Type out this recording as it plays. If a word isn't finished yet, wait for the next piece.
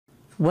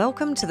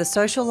Welcome to the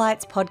Social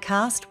Lights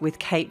podcast with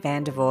Kate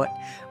vanderVoort,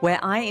 where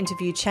I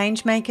interview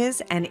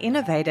changemakers and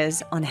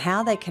innovators on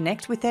how they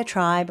connect with their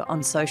tribe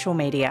on social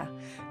media.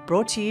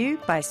 Brought to you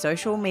by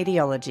Social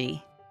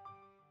Mediology.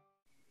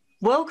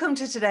 Welcome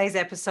to today's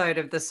episode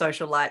of the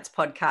Social Lights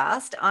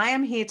podcast. I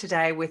am here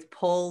today with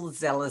Paul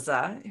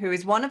Zelizer, who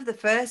is one of the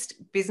first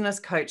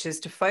business coaches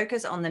to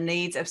focus on the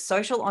needs of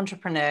social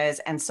entrepreneurs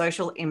and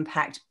social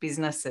impact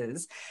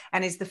businesses,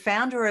 and is the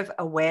founder of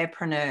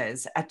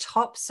Awarepreneurs, a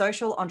top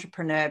social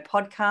entrepreneur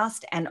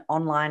podcast and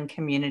online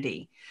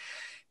community.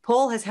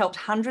 Paul has helped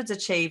hundreds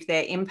achieve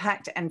their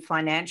impact and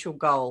financial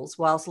goals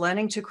whilst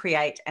learning to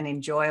create an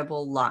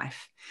enjoyable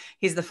life.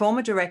 He's the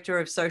former director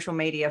of social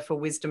media for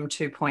Wisdom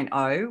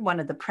 2.0, one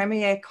of the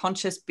premier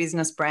conscious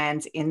business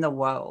brands in the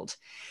world.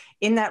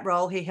 In that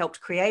role, he helped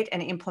create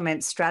and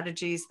implement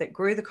strategies that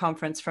grew the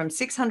conference from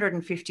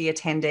 650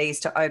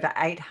 attendees to over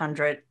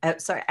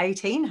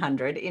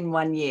 1,800 in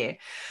 1 year.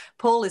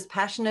 Paul is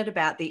passionate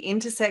about the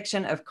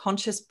intersection of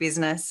conscious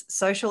business,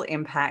 social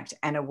impact,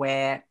 and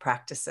aware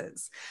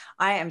practices.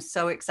 I am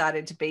so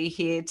excited to be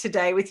here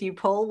today with you,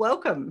 Paul.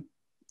 Welcome.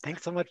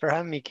 Thanks so much for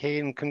having me,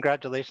 Kate, and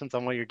congratulations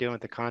on what you're doing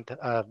with the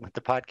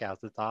podcast.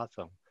 It's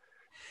awesome.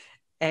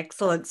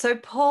 Excellent. So,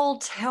 Paul,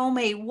 tell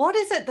me, what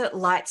is it that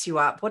lights you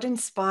up? What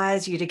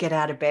inspires you to get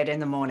out of bed in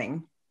the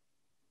morning?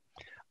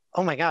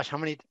 Oh my gosh,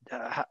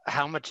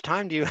 how much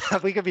time do you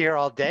have? We could be here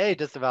all day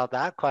just about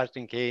that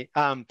question, Kate.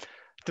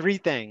 Three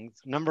things.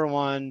 Number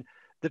one,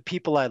 the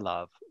people I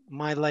love.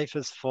 My life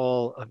is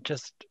full of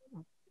just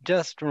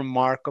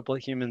remarkable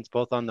humans,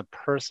 both on the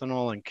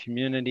personal and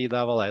community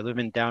level. I live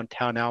in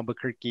downtown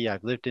Albuquerque.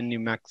 I've lived in New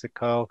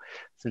Mexico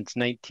since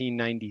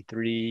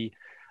 1993.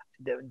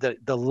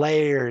 The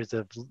layers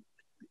of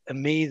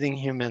amazing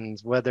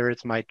humans, whether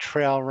it's my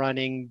trail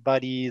running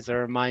buddies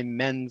or my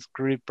men's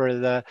group or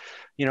the,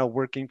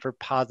 working for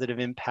positive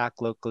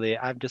impact locally,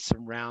 I'm just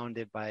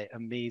surrounded by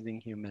amazing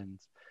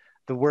humans.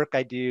 The work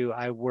I do,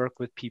 I work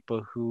with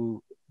people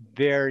who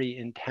very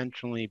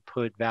intentionally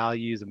put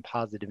values and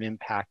positive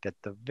impact at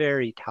the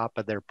very top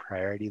of their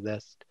priority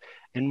list.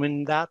 And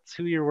when that's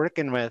who you're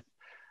working with,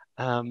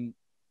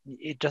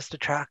 it just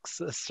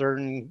attracts a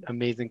certain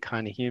amazing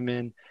kind of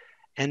human.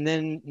 And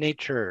then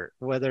nature,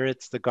 whether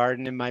it's the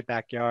garden in my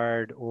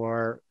backyard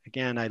or,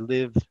 again,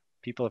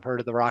 people have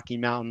heard of the Rocky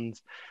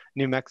Mountains.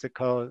 New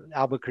Mexico,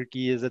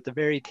 Albuquerque is at the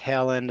very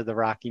tail end of the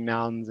Rocky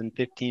Mountains, and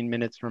 15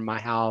 minutes from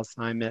my house,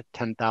 I'm at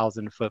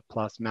 10,000 foot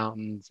plus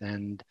mountains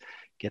and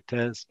get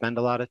to spend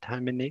a lot of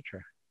time in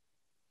nature.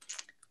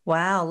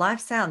 Wow,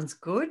 life sounds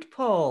good,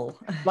 Paul.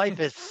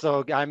 Life is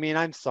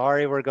I'm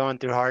sorry we're going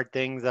through hard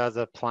things as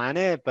a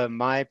planet, but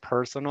my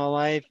personal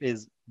life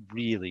is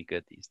really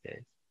good these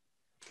days.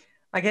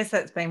 I guess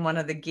that's been one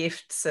of the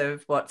gifts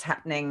of what's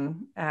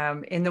happening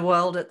in the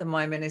world at the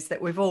moment, is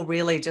that we've all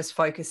really just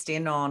focused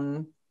in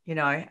on,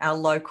 our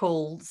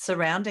local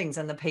surroundings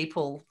and the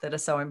people that are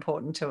so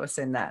important to us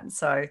in that.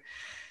 So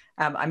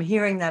I'm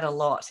hearing that a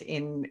lot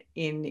in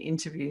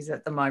interviews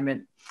at the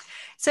moment.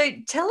 So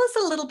tell us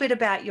a little bit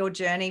about your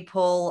journey,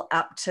 Paul,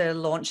 up to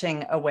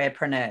launching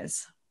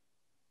Awarepreneurs.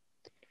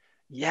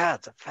 Yeah,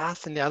 it's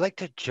fascinating. I like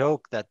to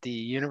joke that the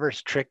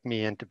universe tricked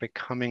me into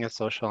becoming a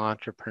social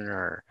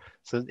entrepreneur.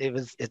 So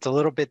it's a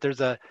little bit,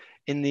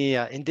 in the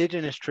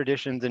indigenous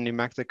traditions in New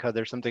Mexico,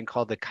 there's something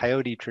called the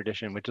coyote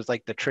tradition, which is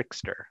like the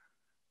trickster.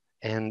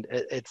 And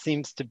it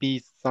seems to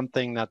be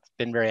something that's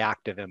been very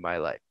active in my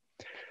life.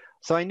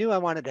 So I knew I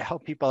wanted to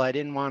help people. I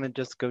didn't want to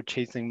just go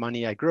chasing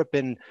money. I grew up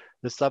in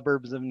the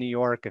suburbs of New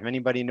York. If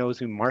anybody knows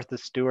who Martha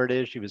Stewart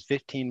is, she was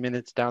 15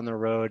 minutes down the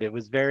road. It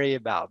was very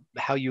about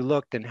how you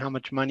looked and how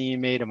much money you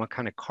made and what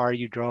kind of car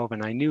you drove.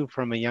 And I knew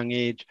from a young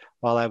age,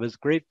 while I was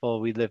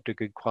grateful we lived a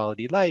good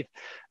quality life,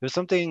 there was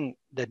something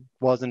that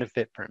wasn't a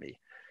fit for me.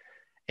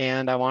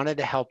 And I wanted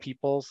to help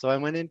people. So I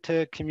went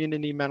into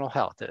community mental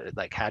health.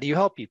 Like, how do you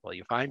help people?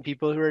 You find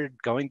people who are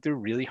going through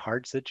really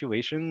hard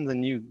situations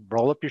and you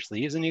roll up your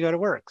sleeves and you go to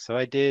work. So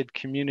I did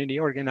community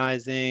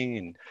organizing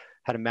and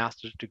had a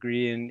master's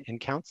degree in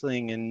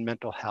counseling and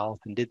mental health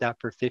and did that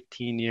for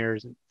 15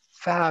 years.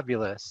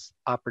 Fabulous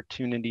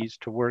opportunities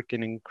to work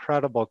in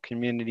incredible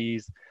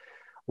communities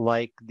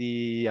like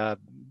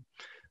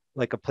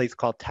like a place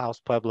called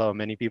Taos Pueblo.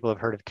 Many people have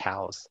heard of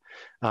Taos,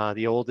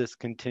 the oldest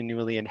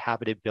continually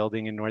inhabited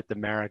building in North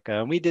America.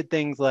 And we did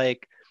things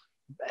like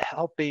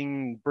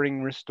helping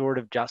bring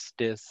restorative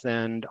justice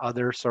and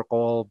other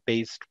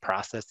circle-based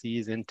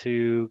processes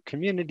into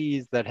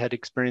communities that had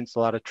experienced a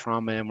lot of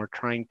trauma, and we're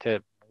trying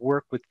to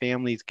work with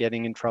families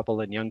getting in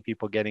trouble and young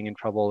people getting in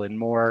trouble in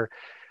more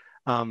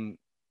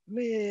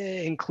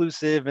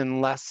inclusive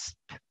and less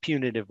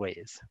punitive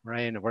ways,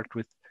 right? And I worked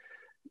with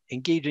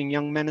engaging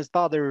young men as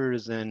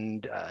fathers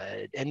and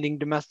ending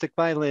domestic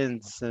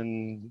violence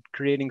and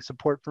creating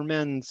support for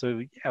men.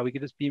 So yeah, we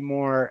could just be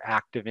more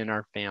active in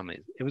our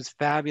families. It was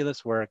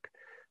fabulous work,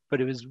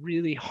 but it was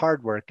really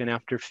hard work. And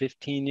after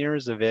 15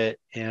 years of it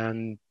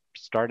and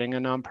starting a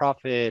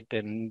nonprofit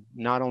and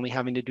not only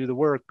having to do the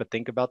work, but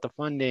think about the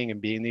funding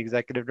and being the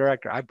executive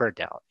director, I burnt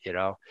out,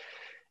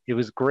 it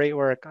was great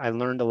work. I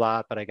learned a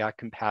lot, but I got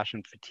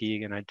compassion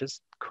fatigue and I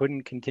just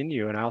couldn't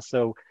continue. And I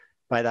also,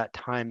 by that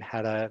time,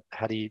 had a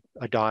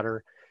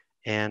daughter,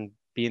 and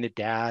being a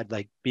dad,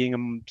 like being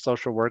a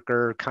social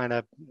worker, kind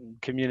of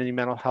community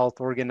mental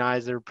health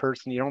organizer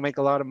person, you don't make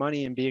a lot of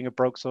money. And being a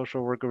broke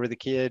social worker with a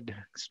kid,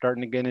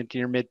 starting to get into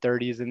your mid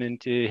 30s and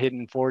into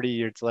hitting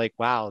 40, it's like,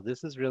 wow,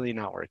 this is really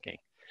not working.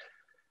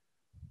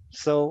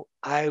 So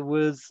I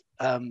was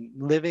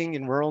living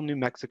in rural New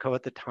Mexico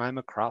at the time,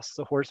 across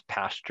the horse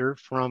pasture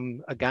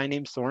from a guy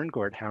named Soren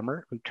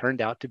Gordhammer, who turned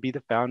out to be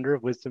the founder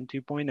of Wisdom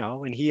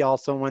 2.0. And he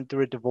also went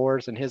through a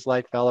divorce and his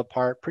life fell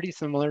apart, pretty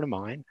similar to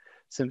mine,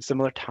 some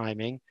similar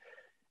timing.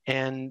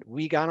 And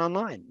we got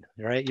online,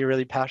 right? You're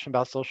really passionate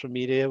about social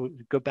media. We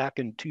go back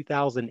in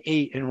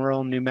 2008 in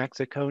rural New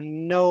Mexico.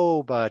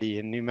 Nobody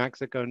in New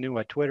Mexico knew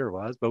what Twitter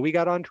was, but we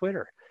got on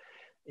Twitter.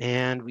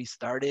 And we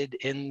started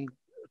in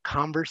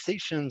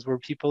conversations where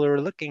people are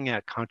looking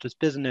at conscious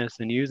business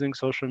and using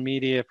social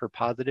media for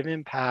positive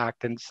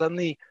impact. And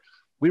suddenly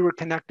we were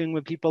connecting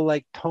with people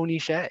like Tony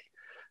Hsieh,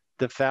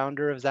 the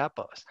founder of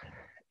Zappos.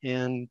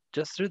 And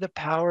just through the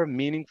power of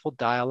meaningful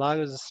dialogue,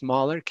 it was a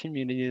smaller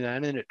community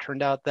then. And it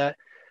turned out that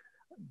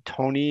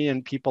Tony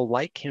and people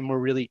like him were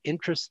really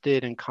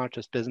interested in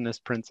conscious business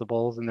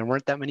principles, and there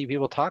weren't that many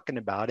people talking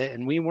about it.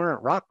 And we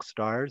weren't rock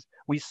stars.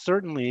 We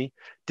certainly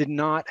did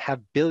not have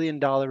 $1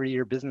 billion a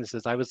year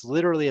businesses. I was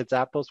literally at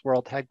Zappos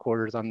World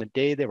headquarters on the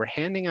day they were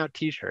handing out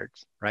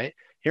T-shirts, right?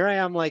 Here I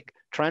am, like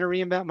trying to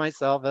reinvent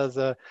myself as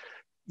a,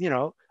 you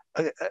know,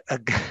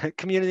 a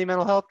community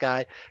mental health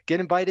guy, get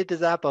invited to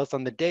Zappos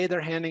on the day they're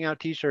handing out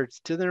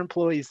T-shirts to their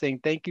employees saying,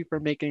 thank you for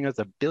making us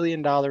 $1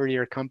 billion a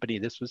year company.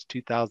 This was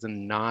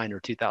 2009 or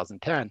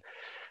 2010.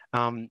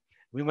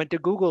 We went to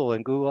Google,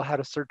 and Google had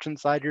a search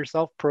inside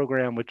yourself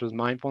program, which was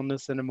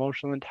mindfulness and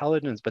emotional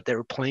intelligence, but they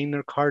were playing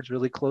their cards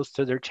really close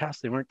to their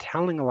chest. They weren't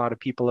telling a lot of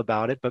people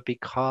about it, but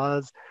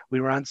because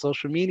we were on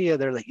social media,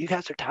 they're like, you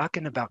guys are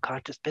talking about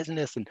conscious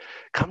business, and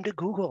come to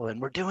Google, and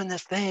we're doing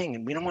this thing,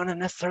 and we don't want to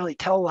necessarily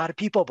tell a lot of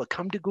people, but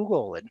come to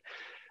Google. And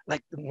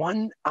like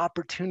one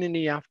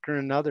opportunity after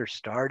another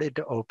started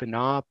to open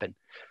up, and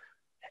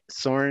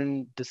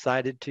Soren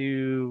decided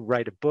to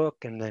write a book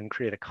and then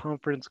create a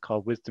conference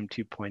called Wisdom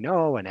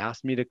 2.0 and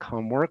asked me to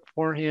come work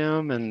for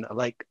him. And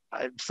like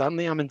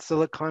suddenly I'm in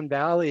Silicon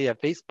Valley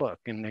at Facebook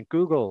and at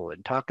Google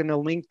and talking to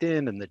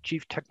LinkedIn and the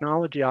chief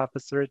technology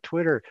officer at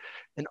Twitter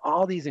and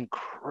all these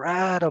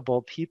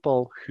incredible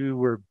people who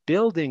were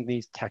building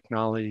these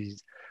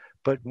technologies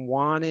but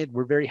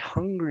were very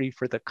hungry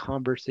for the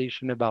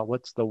conversation about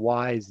what's the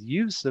wise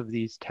use of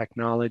these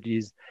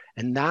technologies.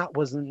 And that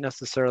wasn't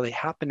necessarily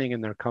happening in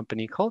their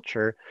company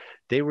culture.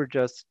 They were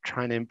just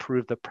trying to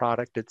improve the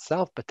product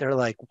itself. But they're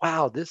like,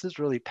 wow, this is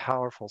really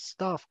powerful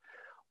stuff.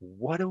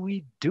 What do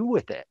we do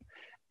with it?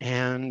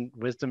 And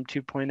Wisdom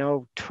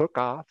 2.0 took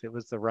off. It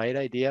was the right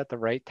idea at the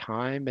right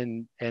time.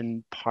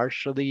 And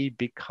partially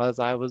because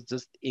I was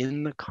just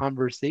in the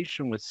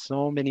conversation with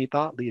so many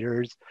thought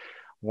leaders,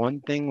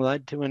 one thing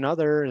led to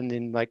another. And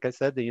then, like I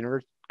said, the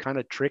universe kind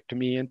of tricked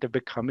me into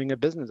becoming a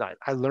business.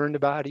 I learned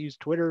about how to use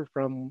Twitter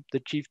from the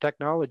chief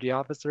technology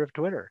officer of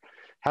Twitter.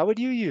 How would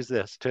you use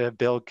this to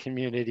build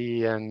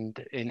community and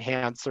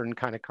enhance certain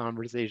kind of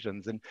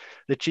conversations? And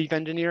the chief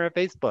engineer at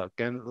Facebook.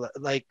 And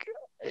like,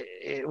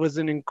 it was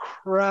an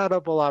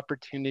incredible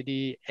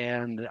opportunity.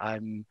 And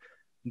I'm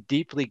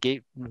deeply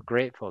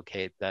grateful,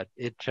 Kate, that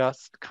it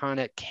just kind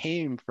of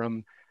came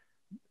from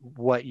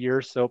what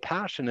you're so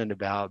passionate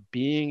about,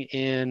 being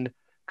in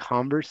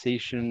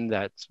conversation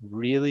that's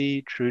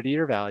really true to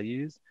your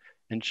values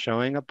and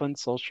showing up on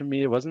social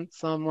media. It wasn't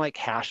some like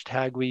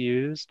hashtag we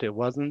used. It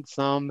wasn't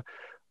some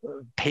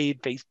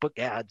paid Facebook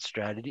ad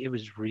strategy. It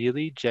was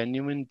really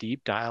genuine,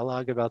 deep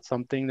dialogue about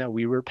something that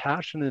we were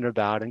passionate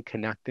about and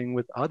connecting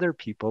with other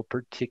people,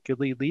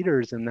 particularly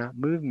leaders in that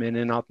movement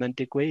in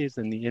authentic ways.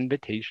 And the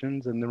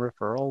invitations and the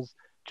referrals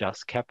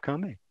just kept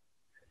coming.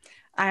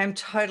 I am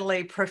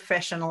totally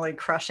professionally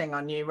crushing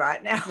on you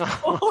right now.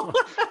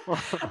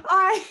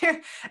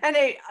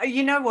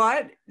 You know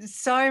what?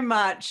 So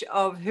much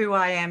of who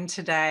I am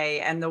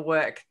today and the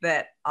work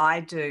that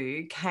I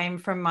do came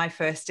from my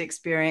first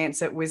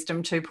experience at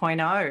Wisdom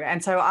 2.0.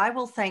 And so I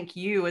will thank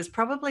you as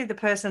probably the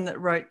person that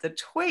wrote the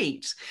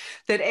tweet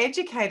that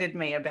educated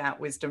me about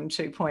Wisdom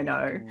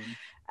 2.0.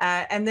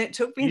 And that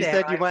took me there.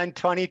 You said you went in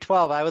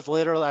 2012.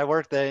 I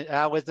worked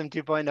at Wisdom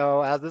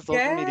 2.0 as a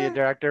social media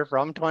director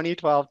from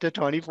 2012 to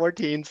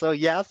 2014. So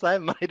yes, I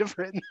might have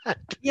written that.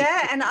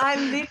 Yeah, and I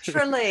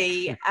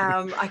literally,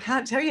 I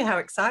can't tell you how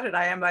excited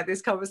I am by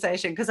this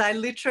conversation because I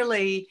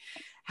literally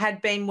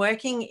had been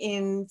working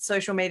in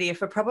social media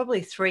for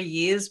probably 3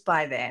 years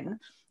by then.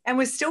 And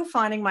was still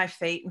finding my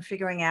feet and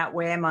figuring out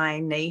where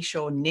my niche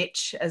or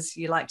niche, as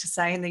you like to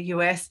say in the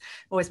US,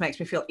 always makes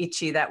me feel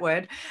itchy, that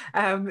word,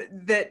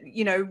 that,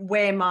 you know,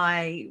 where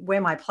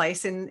my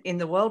place in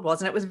the world was.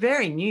 And it was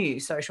very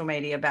new, social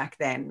media back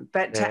then.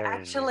 But to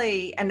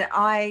actually, and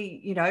I,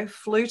 you know,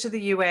 flew to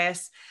the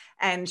US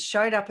and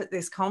showed up at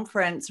this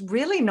conference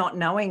really not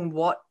knowing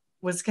what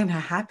was going to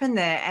happen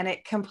there. And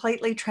it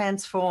completely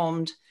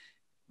transformed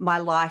my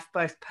life,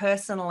 both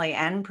personally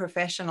and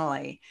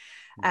professionally.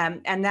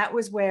 And that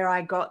was where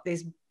I got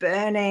this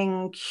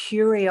burning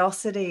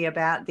curiosity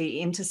about the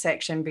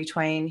intersection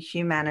between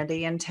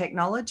humanity and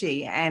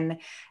technology, and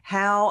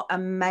how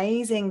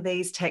amazing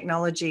these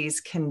technologies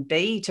can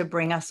be to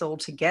bring us all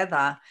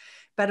together.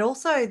 But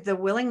also the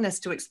willingness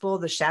to explore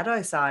the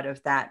shadow side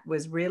of that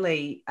was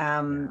really,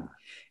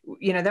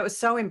 that was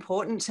so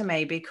important to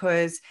me,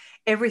 because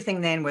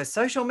everything then was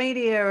social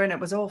media and it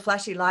was all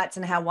flashy lights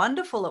and how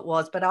wonderful it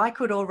was. But I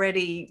could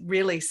already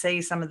really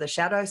see some of the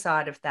shadow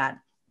side of that.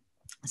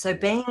 So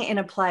being in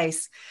a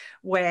place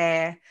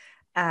where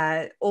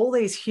all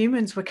these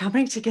humans were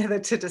coming together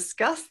to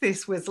discuss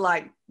this was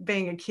like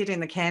being a kid in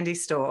the candy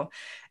store.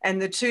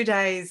 And the 2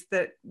 days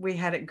that we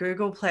had at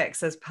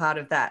Googleplex as part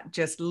of that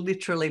just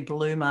literally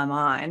blew my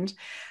mind.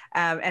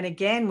 And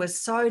again, was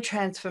so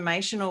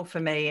transformational for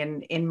me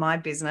in my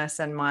business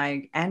and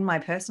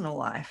my personal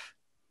life.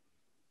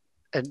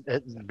 And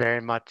very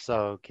much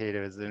so, Kate.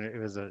 It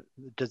was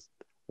just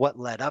what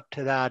led up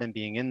to that, and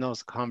being in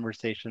those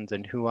conversations,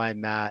 and who I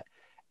met,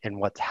 and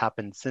what's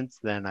happened since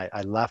then.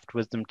 I left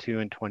Wisdom 2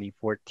 in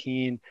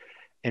 2014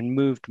 and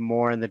moved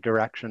more in the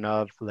direction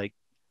of like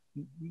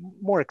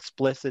more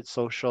explicit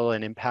social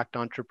and impact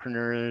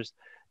entrepreneurs.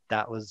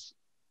 That was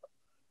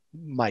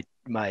my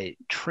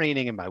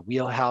training and my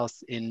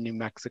wheelhouse in New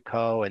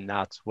Mexico, and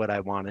that's what I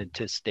wanted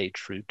to stay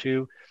true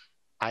to.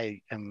 I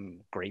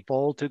am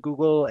grateful to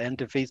Google and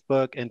to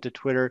Facebook and to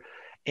Twitter,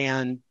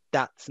 and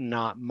that's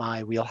not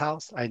my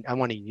wheelhouse. I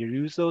want to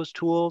use those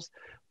tools,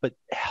 but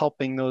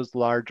helping those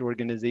large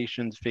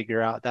organizations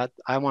figure out that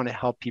I want to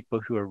help people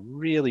who are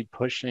really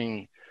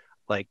pushing,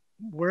 like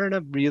we're in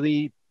a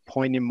really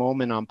poignant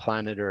moment on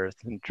planet Earth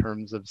in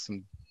terms of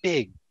some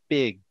big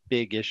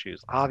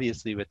issues,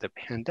 obviously with the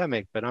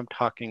pandemic, but I'm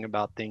talking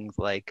about things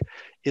like,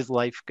 is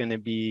life going to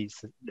be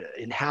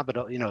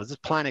inhabitable? Is this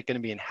planet going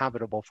to be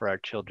inhabitable for our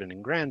children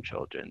and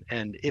grandchildren?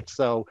 And if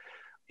so,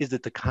 is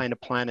it the kind of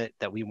planet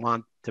that we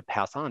want to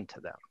pass on to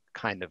them?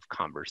 Kind of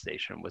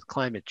conversation with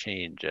climate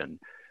change and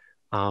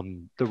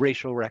the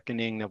racial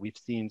reckoning that we've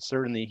seen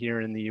certainly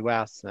here in the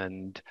US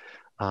and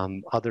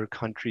other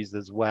countries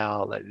as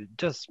well.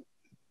 Just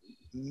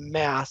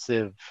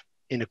massive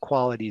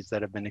inequalities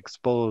that have been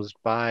exposed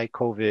by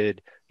COVID,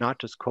 not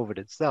just COVID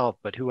itself,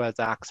 but who has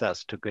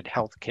access to good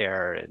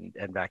healthcare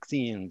and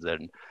vaccines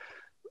and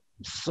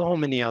so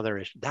many other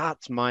issues.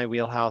 That's my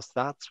wheelhouse.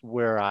 That's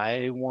where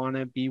I want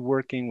to be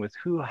working with,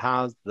 who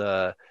has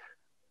the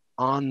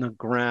on the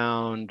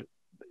ground,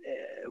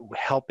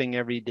 helping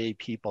everyday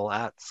people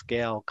at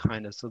scale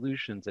kind of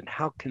solutions, and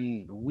how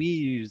can we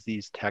use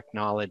these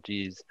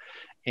technologies.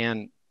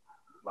 And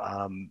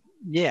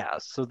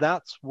so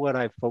that's what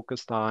I've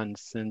focused on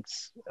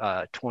since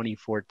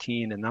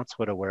 2014, and that's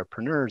what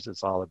Awarepreneurs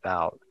is all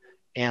about.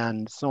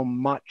 And so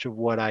much of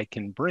what I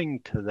can bring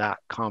to that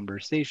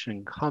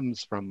conversation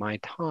comes from my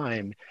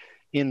time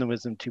in the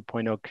Wisdom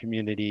 2.0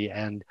 community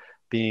and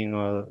being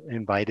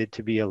invited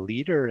to be a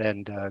leader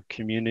and a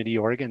community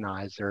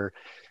organizer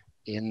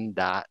in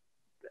that.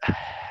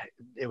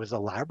 It was a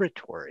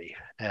laboratory.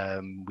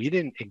 We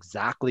didn't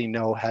exactly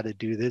know how to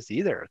do this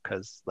either,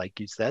 because like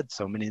you said,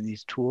 so many of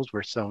these tools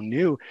were so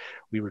new.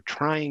 We were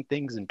trying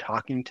things and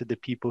talking to the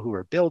people who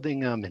were building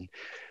them and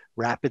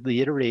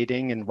rapidly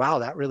iterating, and wow,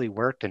 that really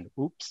worked, and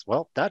oops,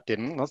 well, that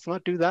didn't, let's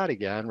not do that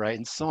again, right?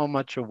 And so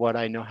much of what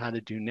I know how to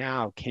do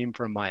now came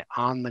from my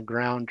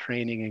on-the-ground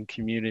training and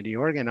community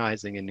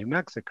organizing in New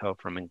Mexico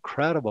from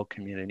incredible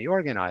community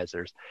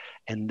organizers,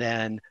 and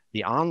then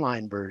the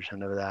online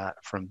version of that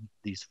from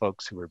these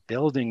folks who were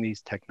building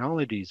these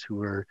technologies, who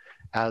were,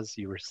 as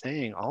you were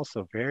saying,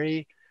 also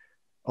very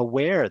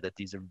aware that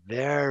these are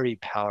very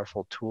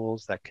powerful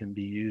tools that can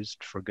be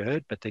used for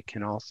good, but they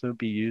can also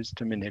be used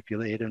to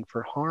manipulate and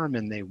for harm.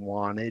 And they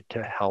wanted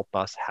to help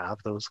us have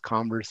those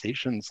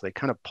conversations. They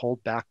kind of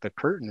pulled back the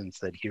curtain and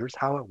said, here's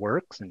how it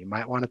works. And you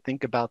might want to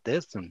think about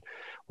this. And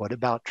what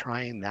about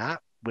trying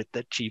that with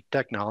the chief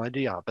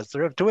technology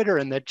officer of Twitter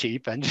and the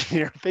chief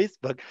engineer of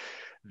Facebook?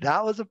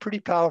 That was a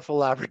pretty powerful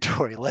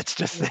laboratory. Let's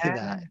just say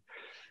that.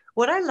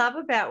 What I love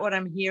about what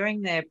I'm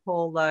hearing there,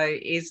 Paul, though,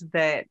 is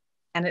that,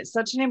 and it's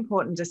such an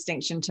important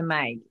distinction to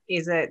make,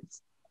 is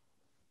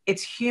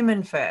it's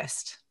human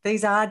first.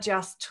 These are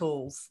just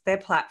tools, they're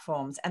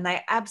platforms, and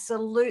they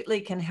absolutely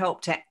can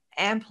help to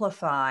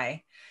amplify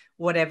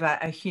whatever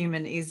a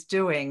human is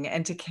doing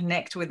and to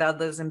connect with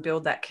others and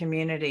build that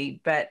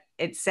community. But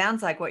it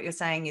sounds like what you're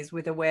saying is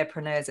with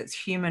Awarepreneurs, it's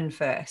human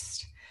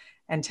first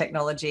and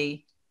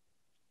technology.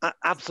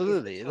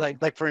 Absolutely.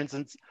 Like for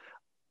instance,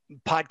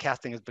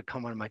 podcasting has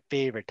become one of my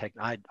favorite tech.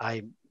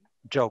 I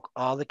joke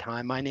all the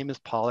time. My name is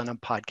Paul and I'm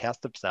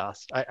podcast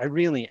obsessed. I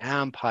really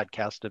am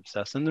podcast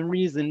obsessed. And the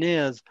reason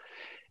is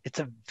it's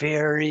a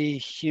very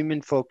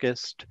human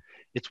focused,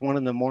 it's one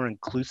of the more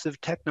inclusive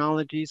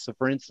technologies. So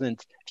for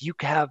instance, if you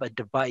have a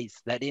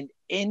device that in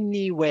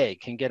any way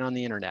can get on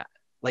the internet,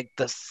 like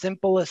the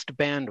simplest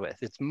bandwidth,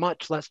 it's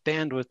much less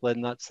bandwidth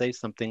than, let's say,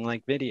 something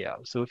like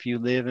video. So if you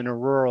live in a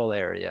rural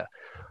area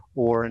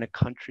or in a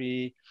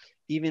country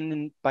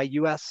even by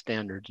US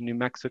standards, New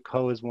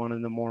Mexico is one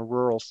of the more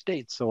rural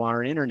states. So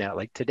our internet,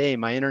 like today,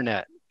 my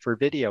internet for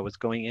video was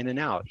going in and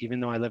out. Even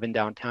though I live in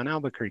downtown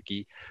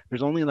Albuquerque,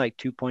 there's only like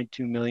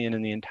 2.2 million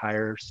in the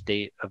entire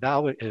state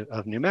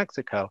of New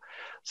Mexico.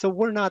 So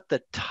we're not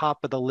the top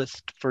of the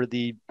list for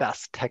the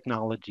best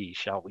technology,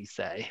 shall we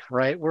say,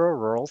 right? We're a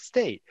rural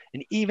state.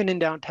 And even in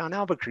downtown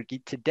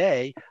Albuquerque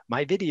today,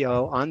 my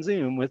video on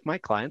Zoom with my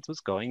clients was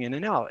going in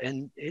and out.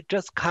 And it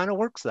just kind of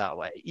works that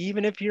way.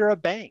 Even if you're a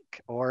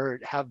bank or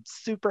have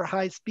super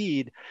high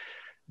speed,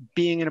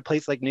 being in a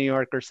place like New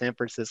York or San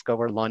Francisco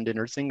or London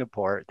or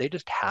Singapore, they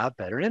just have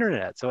better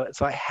internet. So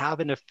I have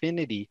an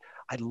affinity.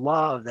 I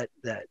love that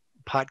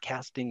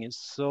podcasting is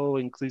so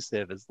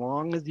inclusive. As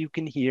long as you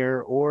can hear,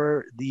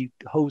 or the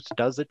host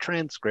does a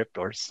transcript,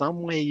 or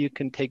some way you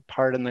can take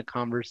part in the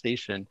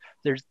conversation,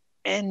 there's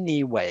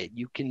any way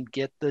you can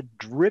get the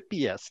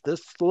drippiest, the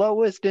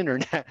slowest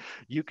internet,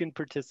 you can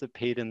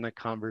participate in the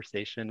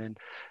conversation. And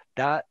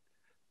that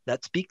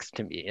speaks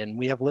to me. And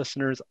we have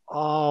listeners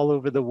all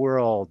over the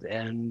world,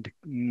 and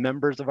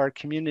members of our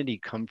community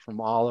come from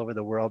all over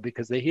the world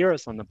because they hear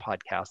us on the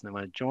podcast and they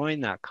want to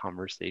join that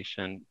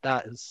conversation.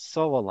 That is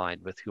so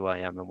aligned with who I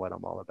am and what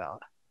I'm all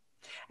about.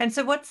 And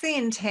so what's the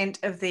intent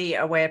of the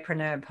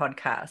Awarepreneur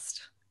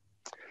podcast?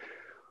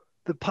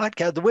 The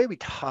podcast, the way we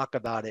talk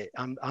about it,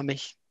 I'm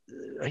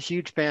a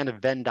huge fan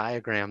of Venn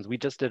diagrams. We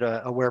just did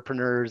a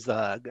Awarepreneurs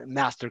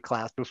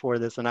masterclass before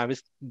this, and I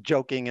was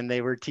joking and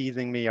they were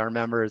teasing me, our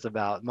members,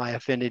 about my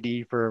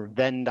affinity for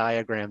Venn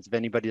diagrams. If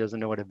anybody doesn't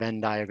know what a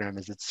Venn diagram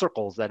is, it's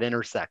circles that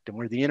intersect, and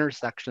where the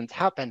intersections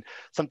happen,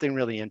 something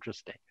really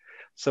interesting.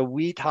 So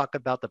we talk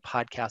about the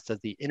podcast as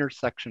the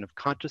intersection of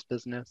conscious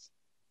business,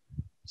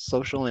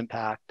 social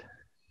impact,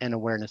 and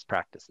awareness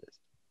practices.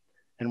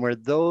 And where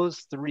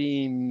those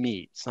three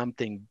meet,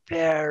 something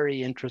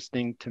very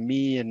interesting to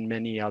me and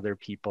many other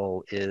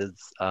people is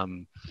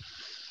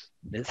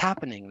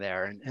happening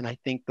there. And I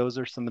think those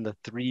are some of the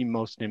three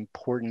most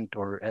important,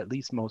 or at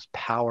least most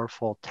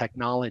powerful,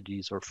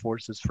 technologies or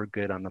forces for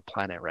good on the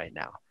planet right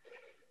now.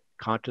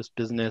 Conscious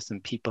business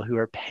and people who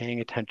are paying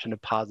attention to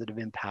positive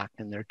impact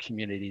in their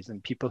communities,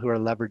 and people who are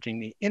leveraging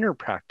the inner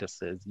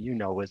practices,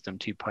 Wisdom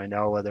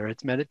 2.0, whether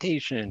it's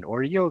meditation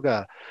or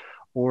yoga,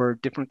 or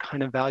different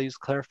kind of values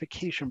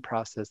clarification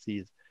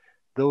processes.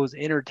 Those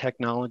inner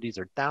technologies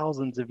are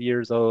thousands of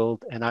years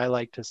old. And I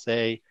like to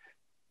say,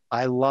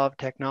 I love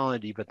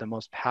technology, but the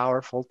most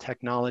powerful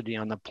technology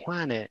on the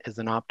planet is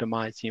an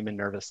optimized human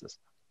nervous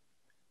system.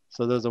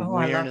 So those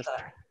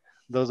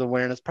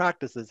awareness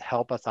practices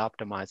help us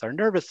optimize our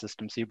nervous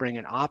system. So you bring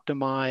an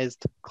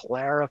optimized,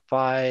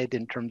 clarified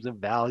in terms of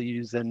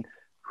values and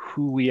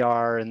who we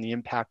are and the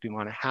impact we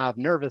want to have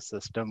nervous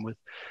system, with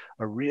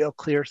a real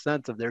clear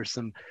sense of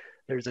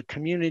there's a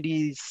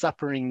community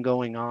suffering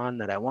going on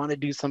that I want to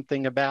do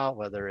something about,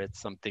 whether it's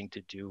something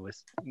to do with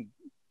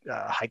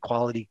high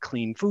quality,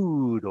 clean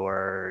food,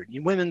 or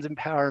women's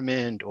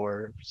empowerment,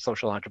 or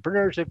social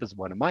entrepreneurship is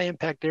one of my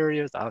impact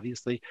areas,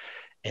 obviously.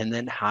 And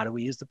then how do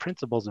we use the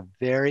principles of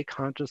very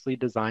consciously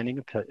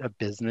designing a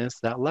business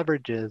that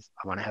leverages,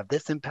 I want to have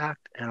this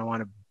impact, and I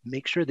want to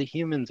make sure the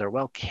humans are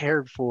well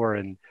cared for.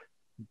 And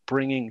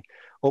bringing,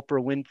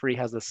 Oprah Winfrey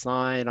has a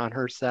sign on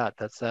her set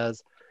that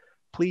says,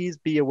 please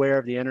be aware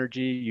of the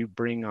energy you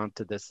bring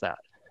onto this set.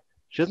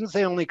 She doesn't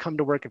say only come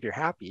to work if you're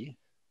happy,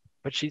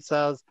 but she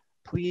says,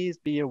 please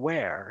be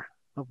aware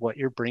of what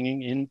you're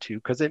bringing into,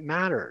 because it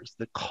matters.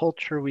 The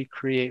culture we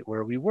create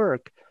where we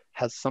work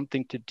has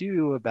something to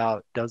do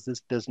about, does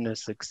this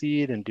business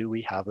succeed and do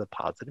we have the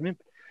positive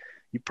impact?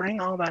 You bring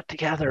all that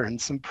together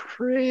and some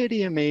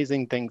pretty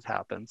amazing things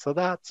happen. So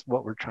that's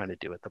what we're trying to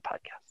do with the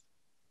podcast.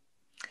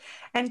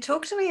 And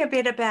talk to me a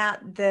bit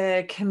about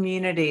the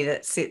community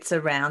that sits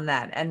around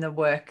that and the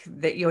work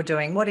that you're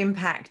doing. What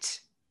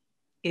impact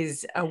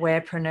is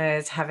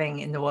Awarepreneurs having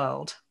in the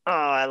world? Oh,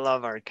 I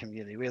love our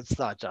community. We have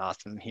such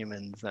awesome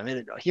humans. I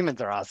mean,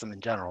 humans are awesome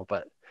in general,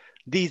 but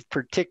these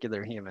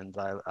particular humans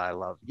I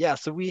love. Yeah,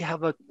 so we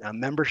have a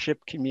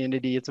membership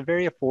community. It's a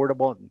very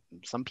affordable.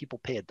 Some people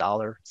pay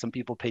 $1, some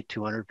people pay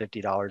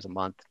 $250 a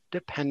month,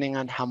 depending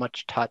on how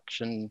much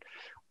touch and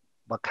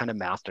what kind of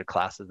master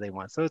classes they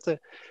want. So it's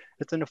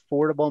an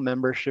affordable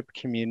membership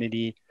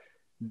community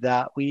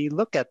that we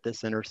look at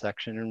this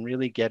intersection and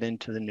really get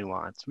into the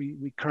nuance.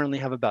 We currently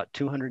have about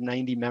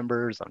 290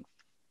 members on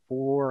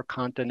 4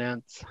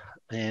 continents,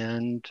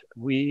 and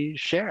we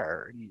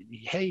share,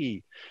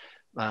 hey,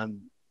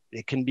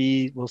 it can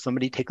be, will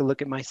somebody take a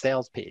look at my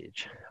sales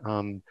page?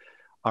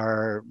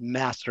 Our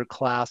master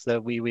class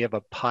that we have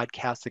a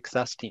podcast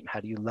success team.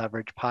 How do you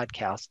leverage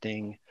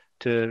podcasting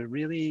to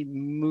really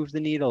move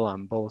the needle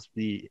on both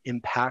the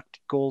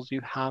impact goals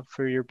you have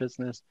for your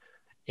business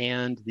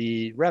and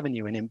the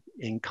revenue and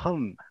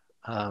income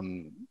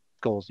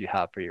goals you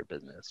have for your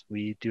business?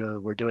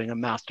 We're doing a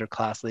master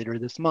class later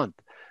this month,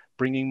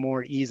 bringing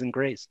more ease and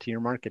grace to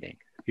your marketing.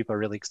 people are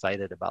really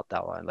excited about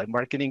that one. Like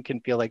marketing can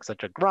feel like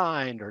such a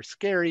grind or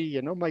scary,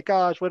 and oh my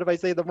gosh, what if I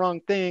say the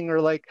wrong thing? Or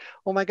like,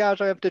 oh my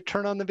gosh, I have to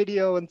turn on the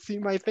video and see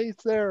my face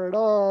there, and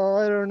oh,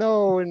 I don't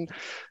know. And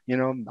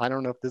I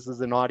don't know if this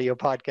is an audio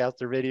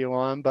podcast or video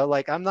on, but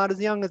like I'm not as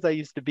young as I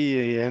used to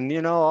be,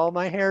 and all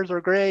my hairs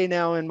are gray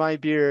now in my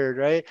beard,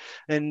 right?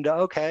 And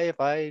okay, if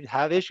I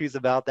have issues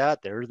about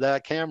that, there's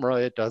that camera.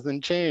 It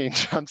doesn't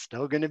change. I'm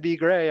still going to be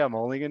gray. I'm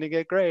only going to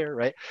get grayer,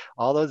 right?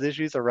 All those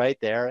issues are right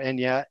there. And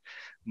yet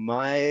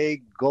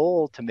my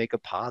goal to make a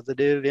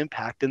positive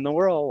impact in the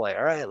world, like,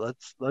 all right,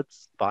 let's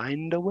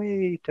find a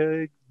way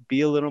to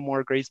be a little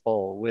more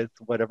graceful with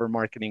whatever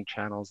marketing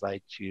channels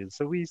I choose.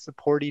 So we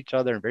support each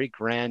other in very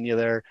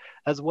granular,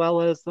 as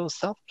well as those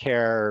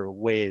self-care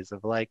ways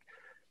of like,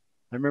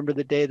 I remember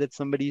the day that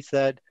somebody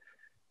said,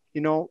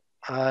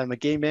 I'm a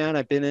gay man.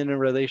 I've been in a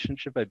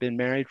relationship. I've been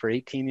married for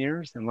 18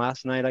 years. And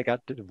last night I got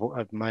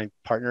my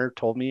partner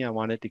told me I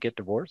wanted to get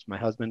divorced. My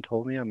husband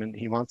told me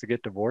he wants to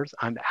get divorced.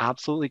 I'm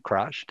absolutely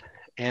crushed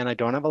and I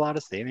don't have a lot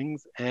of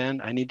savings and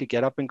I need to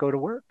get up and go to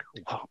work.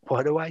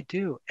 What do I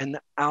do? And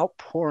the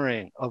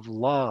outpouring of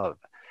love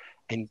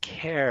and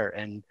care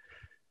and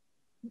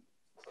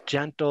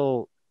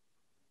gentle,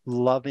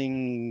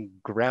 loving,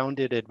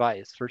 grounded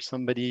advice for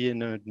somebody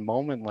in a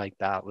moment like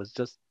that was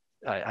just,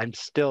 I'm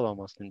still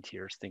almost in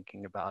tears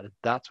thinking about it.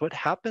 That's what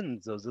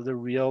happens. Those are the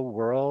real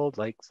world.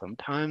 Like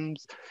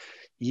sometimes,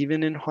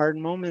 even in hard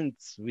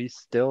moments, we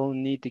still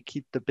need to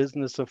keep the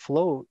business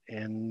afloat.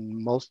 And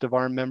most of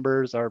our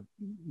members are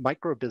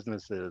micro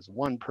businesses,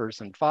 1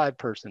 person, 5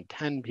 person,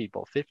 10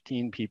 people,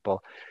 15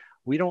 people.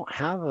 We don't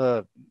have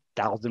a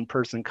 1,000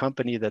 person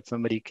company that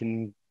somebody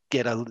can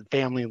get a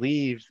family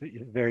leave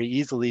very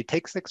easily.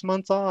 Take 6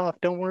 months off.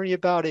 Don't worry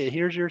about it.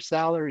 Here's your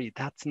salary.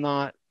 That's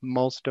not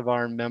most of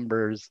our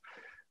members'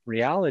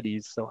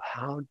 realities. So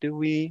how do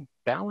we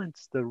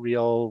balance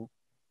the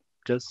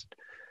just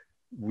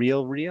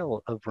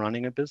real of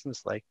running a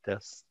business like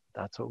this?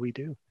 That's what we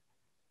do.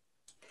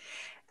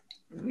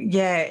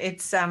 Yeah,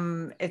 it's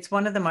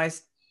one of the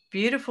most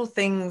beautiful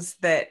things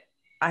that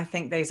I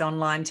think these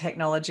online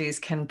technologies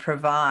can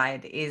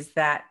provide is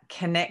that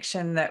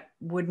connection that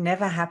would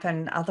never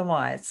happen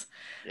otherwise.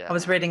 Yeah. I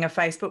was reading a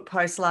Facebook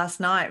post last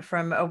night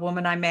from a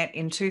woman I met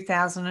in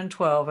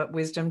 2012 at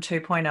Wisdom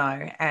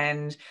 2.0,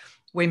 and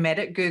we met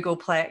at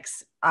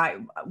Googleplex.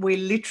 We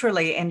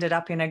literally ended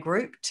up in a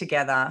group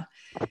together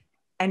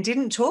and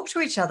didn't talk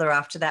to each other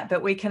after that,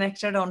 but we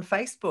connected on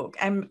Facebook.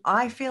 And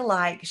I feel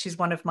like she's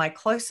one of my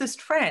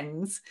closest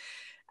friends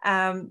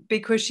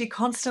because she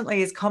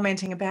constantly is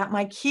commenting about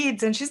my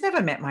kids, and she's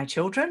never met my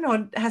children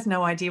or has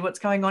no idea what's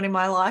going on in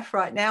my life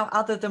right now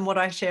other than what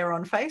I share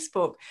on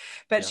Facebook.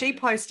 But she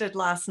posted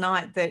last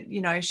night that,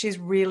 she's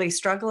really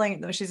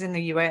struggling. She's in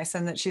the US,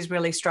 and that she's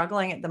really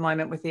struggling at the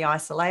moment with the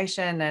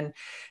isolation, and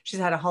she's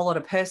had a whole lot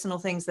of personal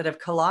things that have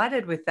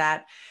collided with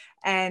that.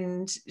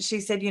 And she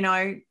said,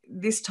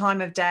 this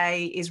time of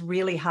day is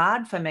really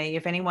hard for me.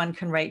 If anyone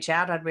can reach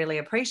out, I'd really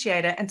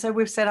appreciate it. And so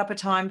we've set up a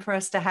time for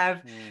us to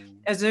have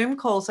a Zoom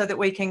call so that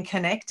we can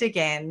connect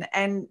again.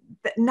 And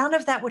none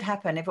of that would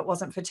happen if it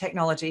wasn't for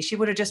technology. She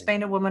would have just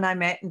been a woman I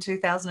met in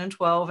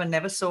 2012 and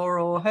never saw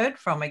or heard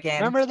from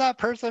again. Remember that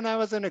person I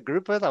was in a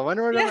group with? I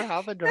wonder whatever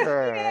happened to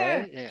her,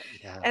 right?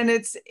 Yeah. And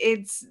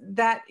it's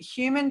that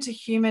human to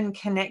human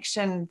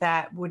connection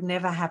that would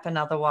never happen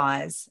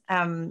otherwise.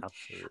 I'm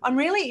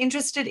really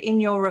interested in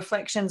your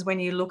reflections when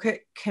you look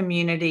at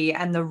community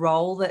and the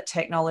role that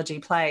technology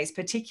plays,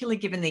 particularly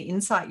given the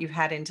insight you've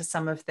had into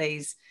some of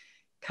these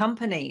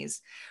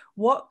companies.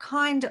 What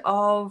kind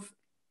of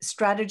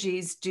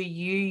strategies do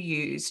you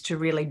use to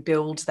really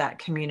build that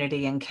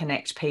community and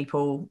connect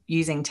people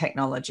using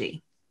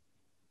technology?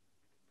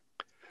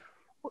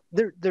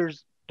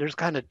 There's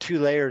kind of two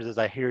layers as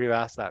I hear you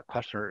ask that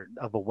question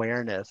of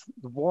awareness.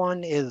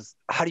 One is,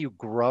 how do you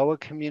grow a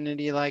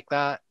community like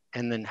that?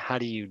 And then how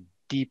do you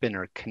deepen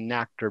or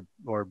connect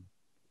or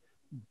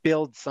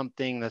build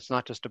something that's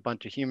not just a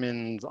bunch of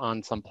humans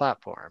on some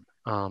platform?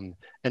 And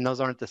those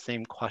aren't the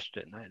same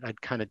question.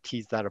 I'd kind of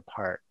tease that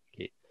apart.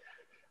 Okay.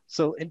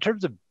 So in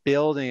terms of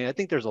building, I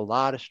think there's a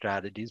lot of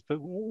strategies,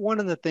 but one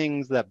of the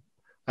things that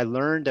I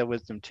learned at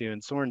Wisdom 2,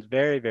 and Soren's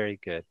very, very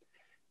good,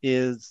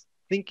 is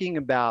thinking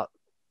about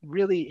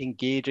really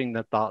engaging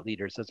the thought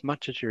leaders as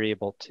much as you're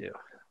able to.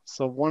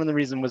 So one of the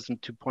reasons Wisdom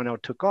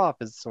 2.0 took off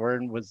is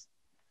Soren was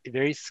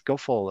very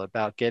skillful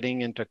about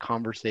getting into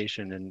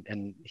conversation,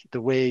 and the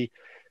way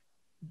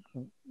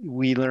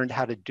we learned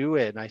how to do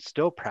it, and I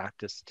still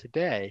practice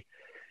today,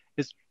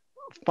 is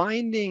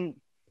finding,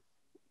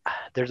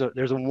 there's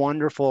a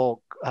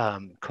wonderful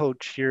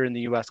coach here in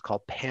the US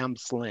called Pam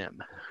Slim,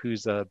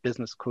 who's a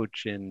business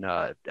coach in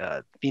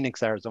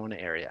Phoenix, Arizona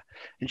area.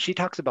 And she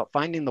talks about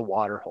finding the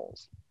water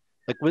holes.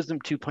 Like Wisdom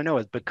 2.0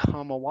 has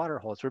become a water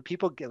hole. It's where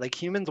people get, like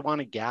humans want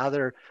to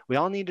gather. We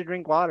all need to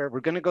drink water.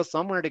 We're going to go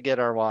somewhere to get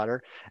our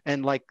water.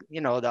 And like,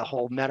 the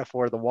whole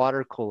metaphor of the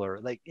water cooler,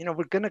 like,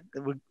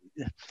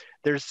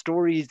 there's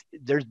stories,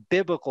 there's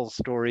biblical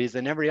stories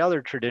and every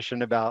other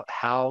tradition about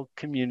how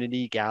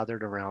community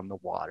gathered around the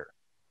water,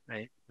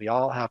 right? We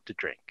all have to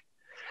drink.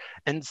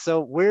 And so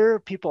where are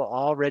people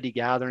already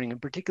gathering,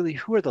 and particularly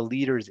who are the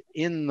leaders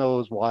in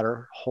those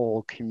water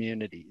hole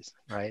communities,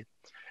 right?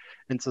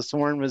 And so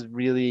Soren was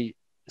really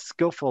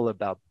skillful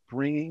about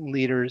bringing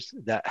leaders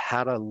that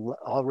had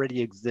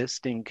already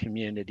existing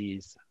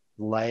communities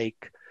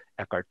like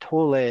Eckhart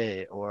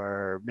Tolle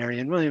or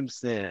Marianne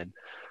Williamson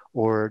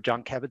or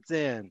John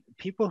Kabat-Zinn,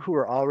 people who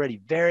are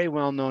already very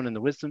well known in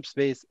the wisdom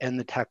space and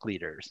the tech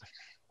leaders,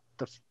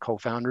 the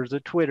co-founders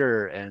of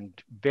Twitter and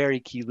very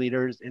key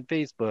leaders in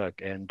Facebook,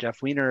 and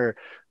Jeff Weiner,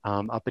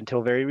 up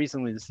until very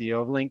recently, the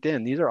CEO of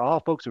LinkedIn. These are all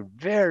folks who are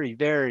very,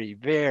 very,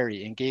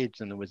 very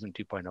engaged in the Wisdom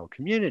 2.0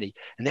 community.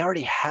 And they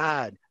already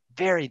had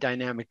very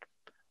dynamic.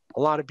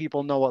 A lot of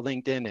people know what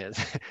LinkedIn is.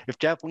 If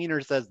Jeff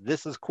Weiner says,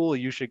 this is cool,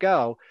 you should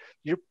go,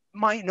 you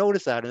might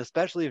notice that. And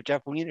especially if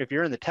Jeff Weiner, if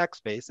you're in the tech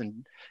space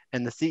and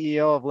the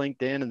CEO of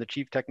LinkedIn and the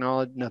chief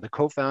technology, no, the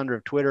co-founder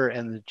of Twitter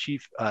and the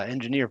chief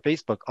engineer of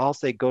Facebook all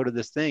say, go to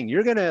this thing,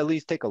 you're going to at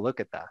least take a look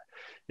at that.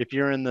 If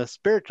you're in the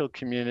spiritual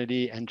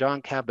community and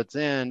John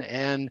Kabat-Zinn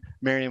and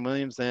Marianne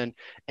Williamson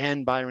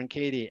and Byron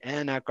Katie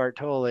and Eckhart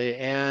Tolle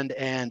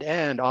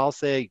and all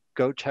say,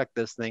 go check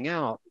this thing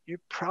out, you're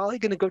probably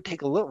going to go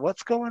take a look.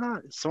 What's going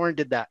on? Soren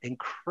did that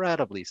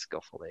incredibly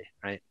skillfully,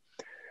 right?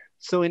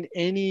 So in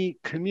any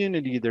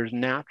community, there's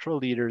natural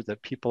leaders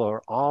that people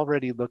are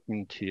already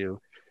looking to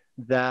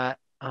that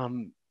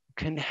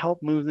can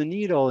help move the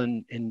needle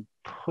in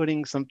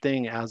putting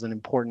something as an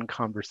important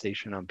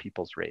conversation on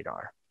people's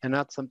radar. And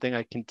that's something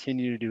I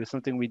continue to do. It's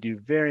something we do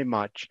very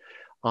much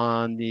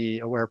on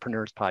the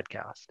Awarepreneurs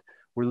podcast.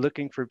 We're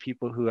looking for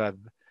people who have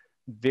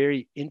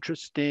very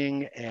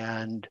interesting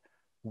and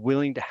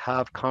willing to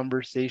have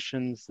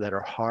conversations that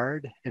are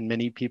hard and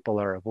many people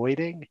are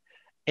avoiding.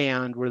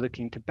 And we're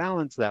looking to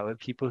balance that with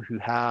people who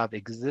have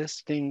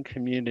existing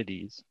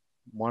communities.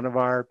 One of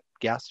our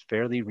guests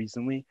fairly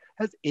recently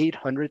has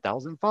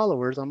 800,000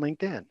 followers on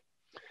LinkedIn.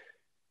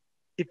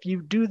 If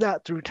you do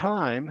that through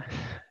time,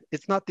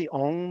 it's not the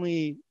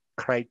only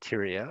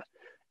criteria.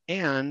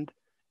 And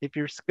if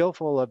you're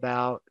skillful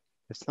about,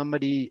 if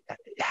somebody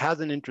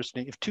has an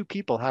interesting, if two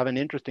people have an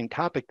interesting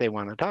topic they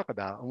want to talk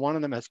about, and one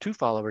of them has 2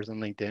 followers on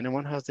LinkedIn and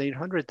one has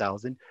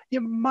 800,000,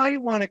 you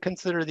might want to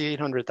consider the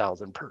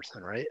 800,000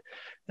 person, right?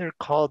 They're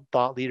called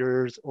thought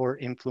leaders or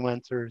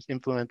influencers,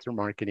 influencer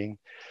marketing.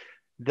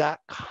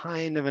 That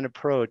kind of an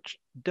approach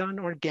done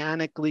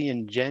organically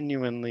and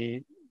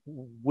genuinely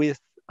with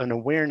an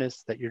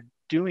awareness that you're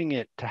doing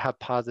it to have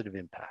positive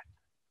impact.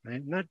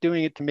 Right? Not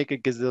doing it to make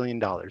 $1 gazillion.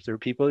 There are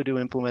people who do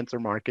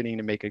influencer marketing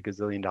to make $1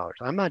 gazillion.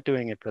 I'm not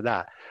doing it for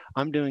that.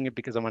 I'm doing it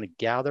because I want to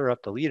gather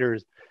up the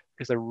leaders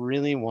because I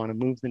really want to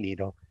move the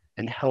needle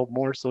and help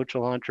more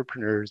social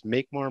entrepreneurs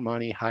make more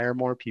money, hire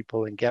more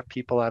people, and get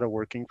people out of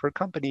working for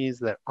companies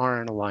that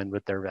aren't aligned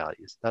with their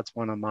values. That's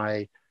one of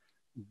my,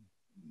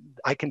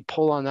 I can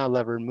pull on that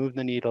lever, move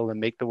the needle, and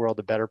make the world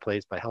a better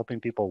place by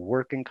helping people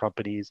work in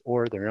companies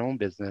or their own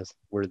business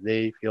where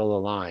they feel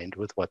aligned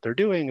with what they're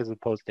doing, as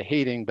opposed to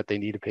hating, but they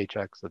need a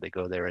paycheck, so they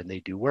go there and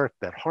they do work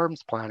that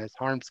harms planets,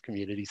 harms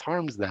communities,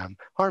 harms them,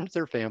 harms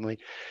their family,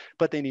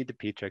 but they need the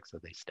paycheck, so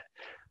they stay.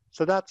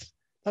 So that's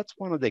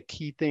one of the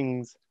key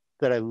things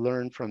that I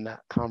learned from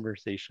that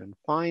conversation.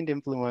 Find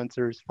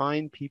influencers,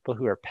 find people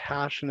who are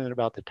passionate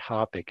about the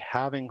topic,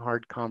 having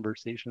hard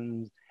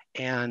conversations,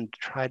 and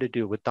try to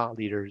do it with thought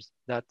leaders.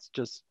 That's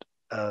just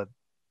it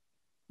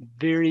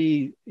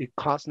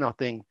costs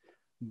nothing.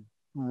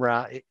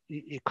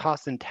 It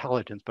costs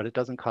intelligence, but it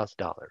doesn't cost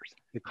dollars.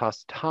 It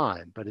costs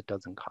time, but it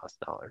doesn't cost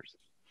dollars.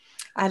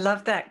 I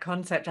love that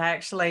concept. I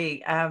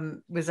actually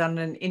was on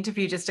an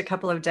interview just a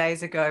couple of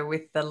days ago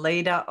with the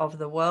leader of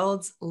the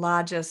world's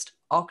largest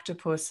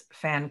octopus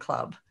fan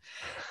club.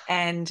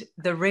 And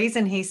the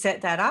reason he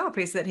set that up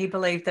is that he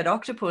believed that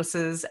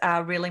octopuses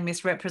are really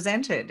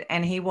misrepresented,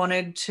 and he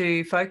wanted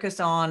to focus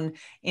on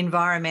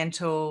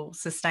environmental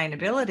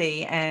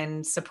sustainability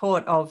and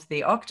support of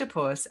the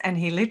octopus. And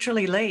he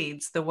literally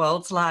leads the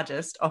world's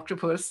largest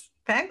octopus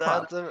fan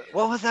club.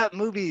 What was that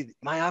movie?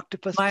 My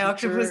Octopus My Teacher?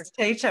 Octopus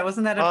Teacher.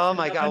 Wasn't that a Oh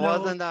my God,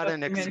 wasn't that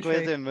an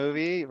exquisite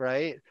movie,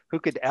 right? Who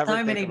could ever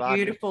so many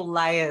beautiful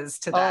layers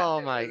to that.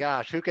 Oh my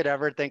gosh, who could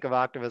ever think of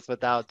Octopus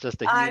without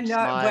just a huge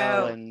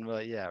smile? And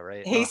yeah,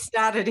 right. He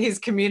started his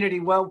community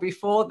well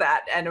before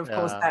that, and of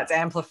course that's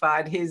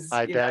amplified his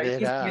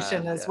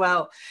mission as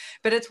well.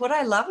 But it's what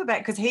I love about,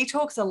 because he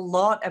talks a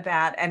lot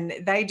about, and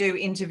they do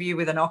interview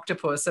with an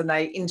octopus, and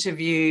they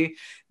interview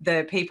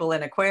the people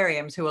in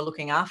aquariums who are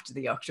looking after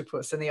the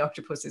octopus, and the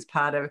octopus is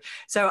part of.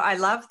 So I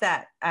love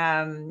that.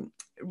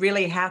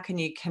 Really, how can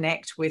you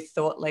connect with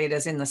thought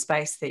leaders in the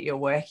space that you're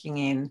working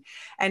in?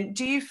 And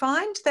do you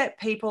find that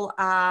people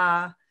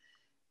are,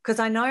 because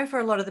I know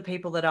for a lot of the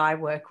people that I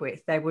work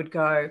with, they would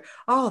go,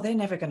 oh, they're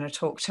never going to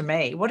talk to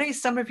me. What are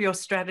some of your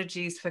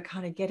strategies for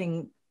kind of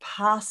getting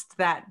past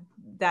that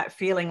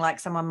feeling like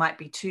someone might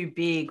be too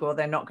big or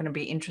they're not going to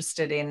be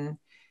interested in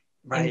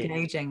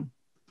engaging?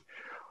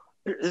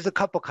 There's a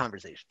couple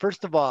conversations.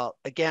 First of all,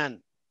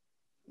 again,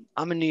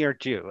 I'm a New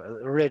York Jew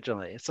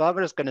originally, so I'm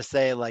just going to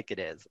say it like it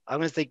is. I'm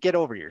going to say, get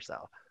over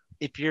yourself.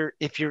 If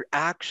you're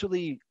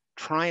actually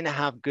trying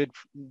to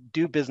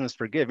do business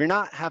for good. If you're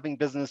not having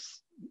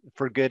business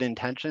for good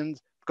intentions,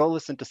 go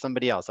listen to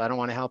somebody else. I don't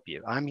want to help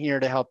you. I'm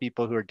here to help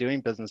people who are doing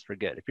business for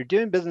good. If you're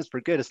doing business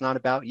for good, it's not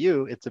about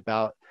you. It's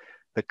about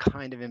the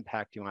kind of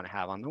impact you want to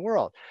have on the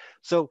world.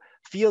 So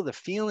feel the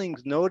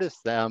feelings, notice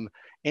them,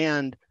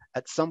 and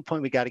at some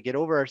point we got to get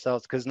over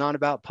ourselves, because it's not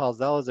about Paul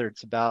Zelizer.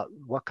 It's about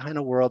what kind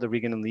of world are we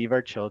going to leave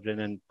our children?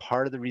 And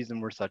part of the reason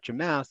we're such a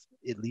mess,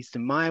 at least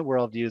in my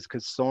worldview, is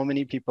because so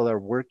many people are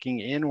working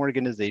in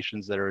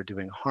organizations that are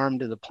doing harm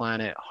to the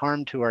planet,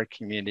 harm to our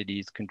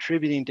communities,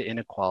 contributing to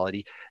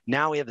inequality.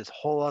 Now we have this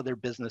whole other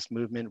business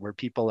movement where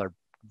people are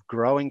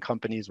growing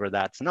companies where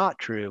that's not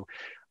true.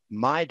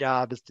 My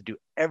job is to do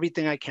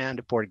everything I can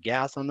to pour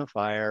gas on the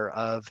fire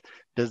of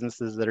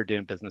businesses that are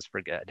doing business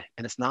for good.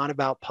 And it's not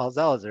about Paul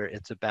Zelizer,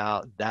 it's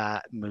about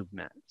that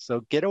movement.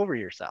 So get over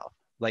yourself,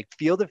 like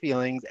feel the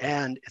feelings,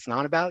 and it's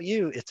not about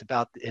you, it's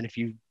about, and if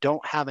you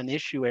don't have an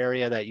issue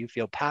area that you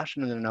feel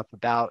passionate enough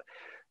about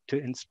to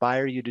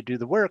inspire you to do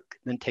the work,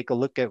 then take a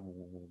look at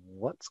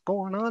what's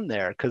going on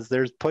there, because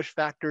there's push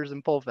factors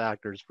and pull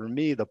factors. For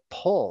me, the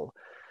pull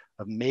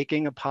of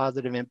making a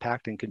positive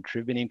impact and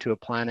contributing to a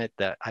planet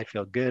that I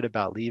feel good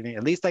about leaving.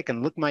 At least I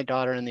can look my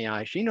daughter in the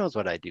eye. She knows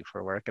what I do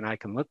for work, and I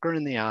can look her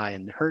in the eye,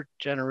 and her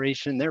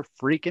generation, they're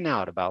freaking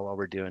out about what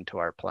we're doing to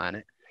our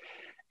planet.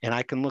 And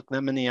I can look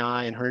them in the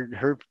eye, and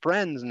her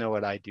friends know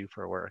what I do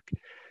for work.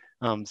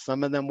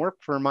 Some of them work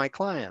for my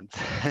clients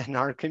and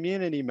our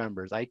community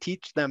members. I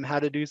teach them how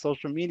to do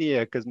social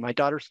media because my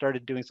daughter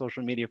started doing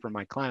social media for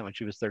my client when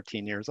she was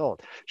 13 years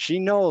old. She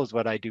knows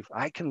what I do.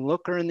 I can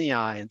look her in the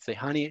eye and say,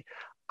 honey,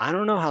 I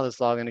don't know how this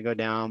is all going to go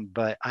down,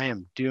 but I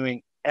am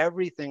doing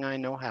everything I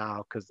know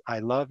how because I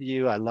love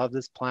you. I love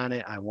this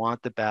planet. I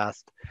want the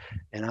best.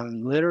 And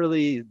I'm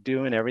literally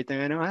doing everything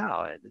I know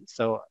how.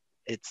 So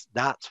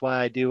that's why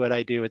I do what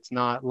I do. It's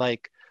not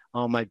like,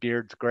 oh, my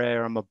beard's gray,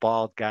 or I'm a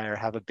bald guy, or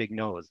have a big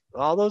nose.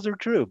 All those are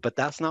true, but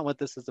that's not what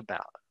this is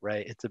about,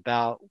 right? It's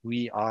about,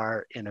 we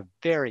are in a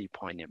very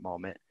poignant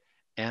moment,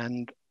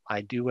 and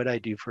I do what I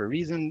do for a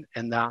reason,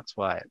 and that's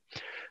why.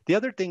 The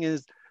other thing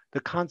is the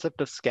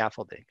concept of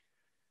scaffolding.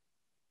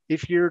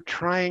 If you're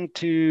trying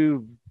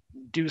to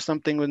do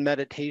something with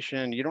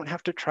meditation, you don't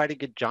have to try to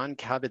get John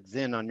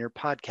Kabat-Zinn on your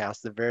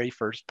podcast, the very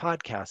first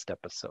podcast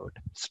episode.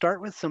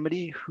 Start with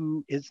somebody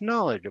who is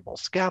knowledgeable,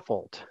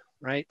 scaffold,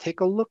 right?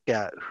 Take a look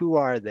at who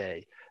are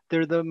they.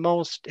 They're the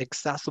most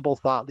accessible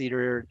thought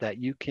leader that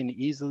you can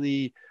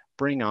easily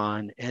bring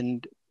on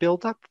and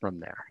build up from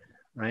there,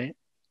 right?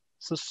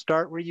 So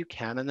start where you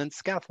can and then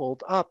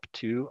scaffold up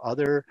to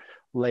other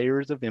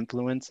layers of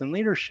influence and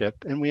leadership.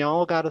 And we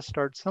all got to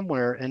start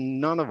somewhere.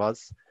 And none of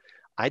us,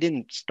 I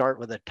didn't start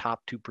with a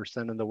top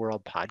 2% of the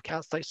world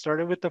podcast. I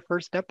started with the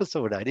first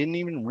episode. I didn't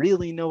even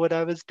really know what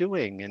I was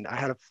doing. And I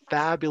had a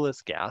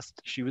fabulous guest.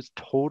 She was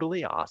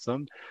totally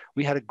awesome.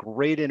 We had a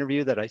great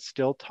interview that I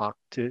still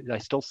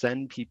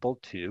send people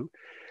to.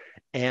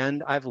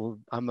 And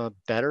I'm a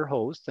better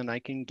host, and I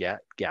can get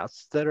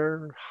guests that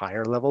are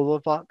higher level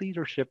of thought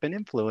leadership and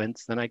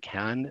influence than I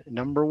can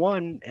number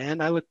one.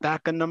 And I look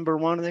back on number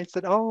one and I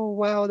said, oh,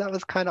 wow, that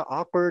was kind of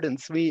awkward and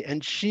sweet.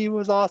 And she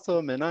was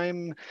awesome. And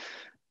I'm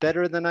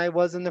better than I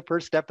was in the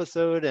first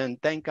episode.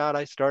 And thank God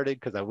I started,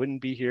 because I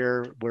wouldn't be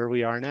here where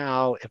we are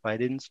now if I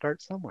didn't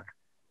start somewhere.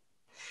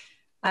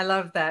 I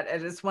love that.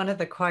 It is one of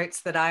the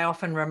quotes that I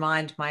often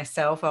remind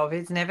myself of,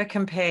 is never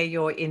compare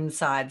your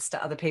insides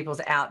to other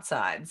people's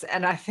outsides.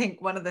 And I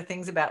think one of the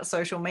things about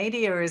social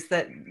media is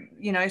that,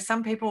 you know,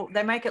 some people,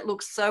 they make it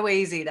look so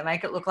easy. They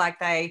make it look like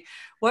they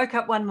woke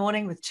up one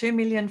morning with 2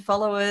 million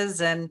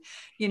followers, and,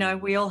 you know,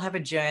 we all have a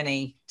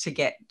journey to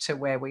get to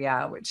where we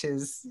are, which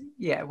is,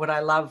 yeah, what I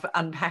love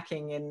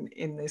unpacking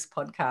in this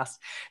podcast.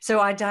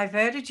 So I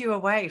diverted you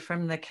away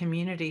from the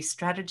community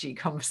strategy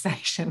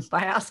conversation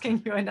by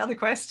asking you another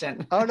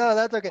question. Oh, no,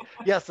 that's okay.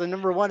 Yeah, so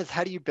number one is,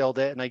 how do you build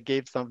it? And I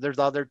gave there's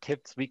other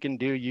tips we can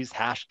do, use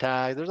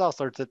hashtags, there's all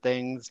sorts of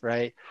things,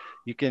 right?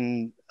 You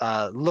can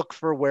look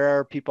for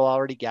where people are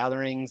already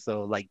gathering.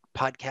 So like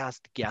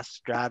podcast guest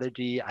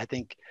strategy. I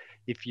think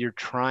if you're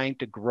trying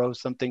to grow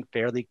something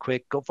fairly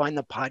quick, go find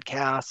the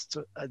podcasts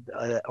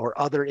or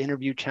other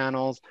interview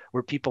channels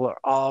where people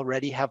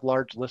already have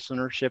large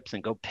listenerships,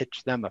 and go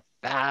pitch them a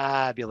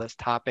fabulous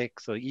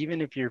topic. So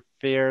even if you're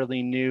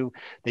fairly new,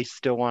 they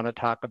still want to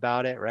talk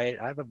about it, right?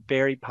 I have a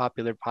very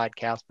popular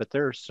podcast, but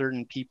there are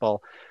certain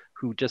people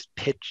who just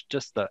pitch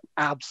just the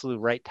absolute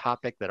right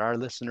topic that our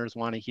listeners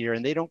want to hear.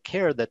 And they don't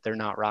care that they're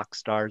not rock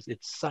stars.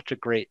 It's such a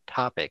great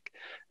topic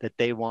that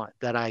they want,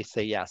 that I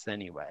say yes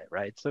anyway,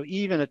 right? So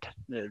even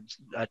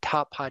a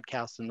top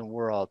podcast in the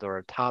world, or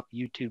a top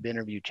YouTube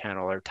interview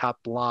channel, or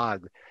top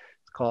blog,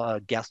 it's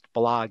called guest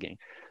blogging.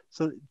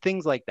 So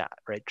things like that,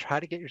 right? Try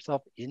to get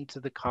yourself into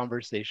the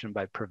conversation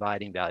by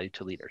providing value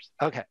to leaders.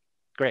 Okay,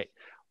 great.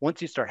 Once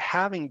you start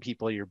having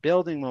people, you're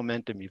building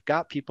momentum, you've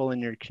got people in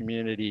your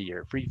community,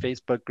 your free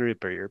Facebook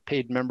group, or your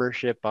paid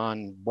membership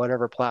on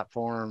whatever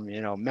platform, you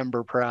know,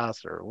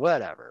 MemberPress or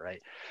whatever,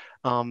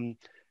 right?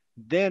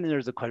 Then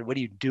there's a question, what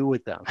do you do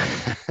with them?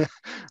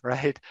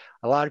 Right?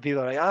 A lot of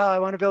people are like, oh, I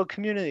want to build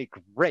community.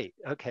 Great.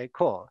 Okay,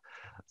 cool.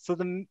 So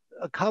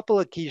a couple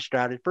of key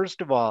strategies.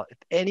 First of all, if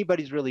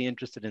anybody's really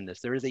interested in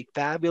this, there is a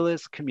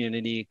fabulous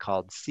community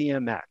called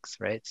CMX,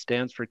 right?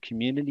 Stands for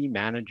Community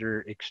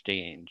Manager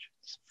Exchange.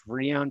 It's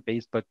free on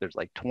Facebook. There's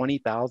like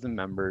 20,000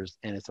 members,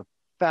 and it's a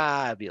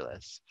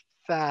fabulous,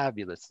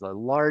 the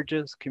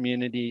largest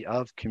community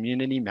of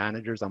community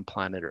managers on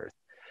planet Earth.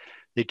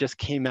 They just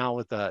came out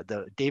with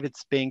the David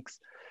Spinks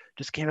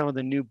just came out with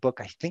a new book.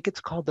 I think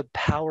it's called The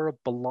Power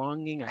of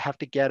Belonging. I have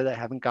to get it. I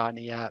haven't gotten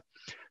it yet.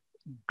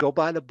 Go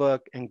buy the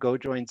book and go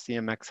join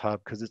CMX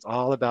Hub, because it's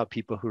all about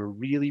people who are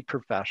really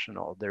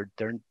professional. They're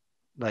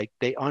like,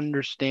 they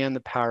understand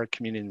the power of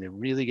community, and they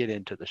really get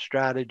into the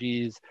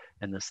strategies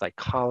and the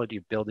psychology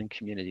of building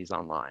communities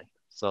online.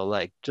 So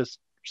like, just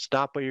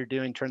stop what you're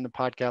doing, turn the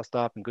podcast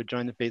off, and go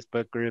join the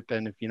Facebook group.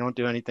 And if you don't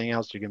do anything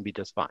else, you're going to be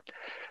just fine.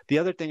 The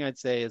other thing I'd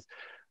say is,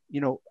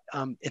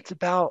 it's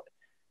about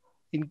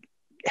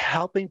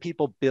helping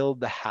people build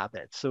the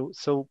habits.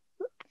 So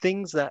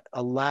things that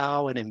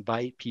allow and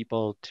invite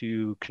people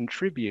to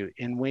contribute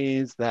in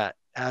ways that,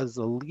 as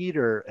a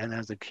leader and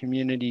as a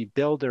community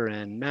builder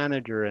and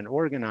manager and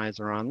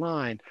organizer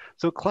online.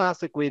 So a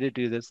classic way to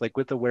do this, like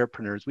with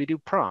Awarepreneurs, we do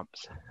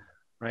prompts,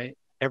 right?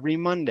 Every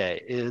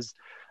Monday is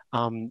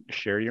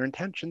Share Your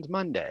Intentions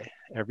Monday.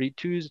 Every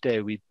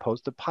Tuesday, we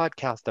post a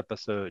podcast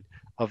episode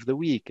of the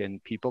week,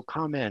 and people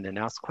comment and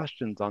ask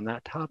questions on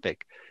that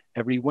topic.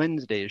 Every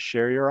Wednesday is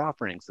Share Your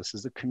Offerings. This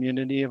is a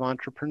community of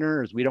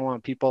entrepreneurs. We don't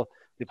want people,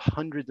 we have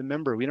hundreds of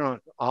members. We don't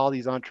want all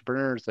these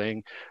entrepreneurs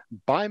saying,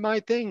 buy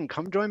my thing,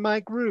 come join my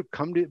group,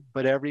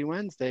 but every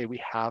Wednesday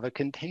we have a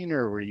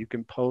container where you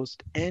can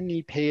post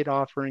any paid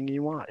offering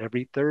you want.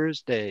 Every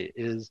Thursday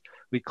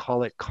we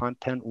call it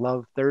Content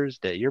Love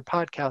Thursday. Your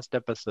podcast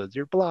episodes,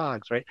 your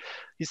blogs, right?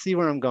 You see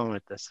where I'm going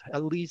with this.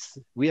 At least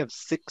we have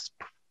 6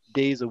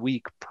 days a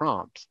week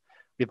prompts.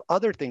 We have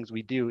other things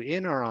we do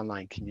in our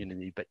online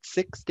community, but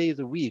 6 days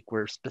a week,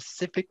 we're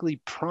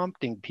specifically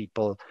prompting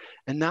people.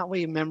 And that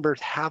way members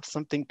have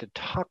something to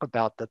talk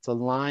about that's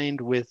aligned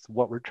with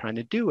what we're trying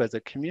to do as a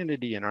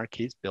community. In our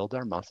case, build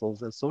our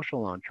muscles as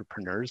social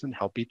entrepreneurs and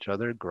help each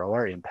other grow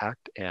our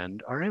impact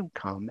and our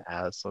income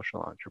as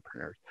social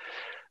entrepreneurs.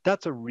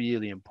 That's a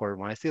really important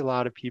one. I see a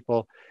lot of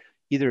people,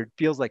 either it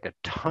feels like a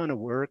ton of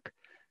work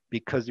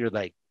because you're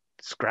like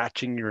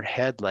scratching your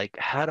head, like,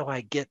 how do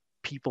I get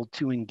people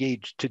to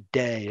engage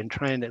today, and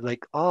trying to,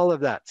 like, all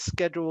of that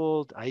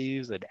scheduled. I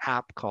use an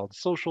app called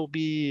Social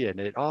Bee, and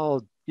it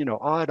all,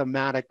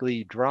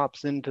 automatically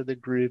drops into the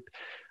group.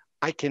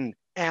 I can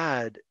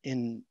add,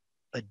 in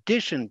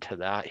addition to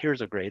that,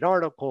 here's a great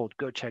article,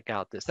 go check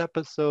out this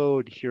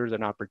episode. Here's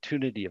an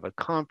opportunity of a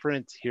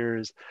conference.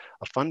 Here's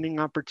a funding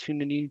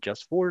opportunity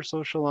just for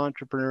social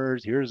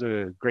entrepreneurs. Here's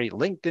a great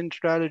LinkedIn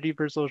strategy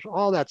for social,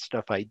 all that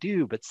stuff I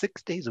do. But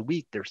 6 days a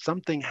week, there's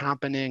something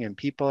happening, and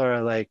people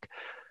are like,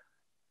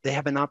 they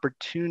have an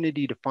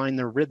opportunity to find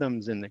their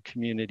rhythms in the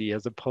community,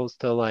 as opposed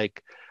to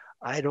like,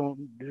 I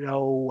don't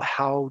know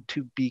how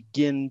to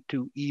begin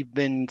to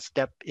even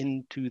step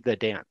into the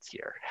dance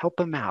here. Help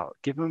them out.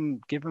 Give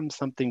them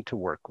something to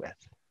work with.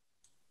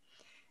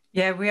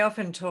 Yeah, we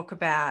often talk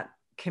about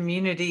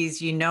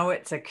communities.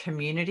 It's a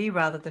community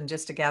rather than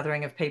just a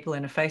gathering of people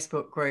in a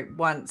Facebook group.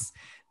 Once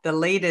the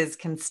leaders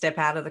can step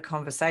out of the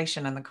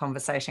conversation and the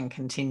conversation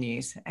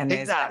continues, and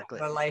there's exactly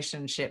that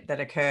relationship that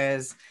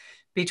occurs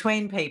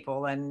between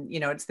people. And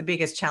it's the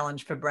biggest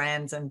challenge for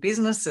brands and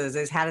businesses,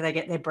 is how do they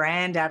get their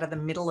brand out of the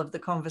middle of the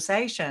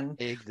conversation,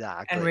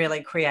 exactly, and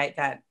really create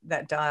that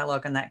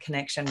dialogue and that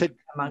connection.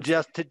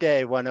 Just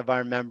today, one of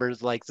our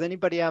members, like, does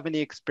anybody have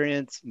any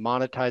experience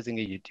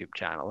monetizing a YouTube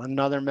channel?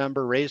 Another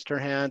member raised her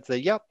hand,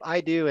 said, yep,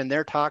 I do, and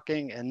they're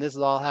talking, and this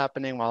is all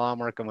happening while I'm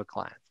working with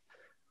clients.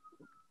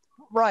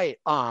 Right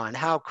on.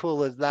 How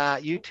cool is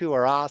that? You two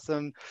are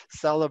awesome.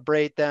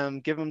 Celebrate them,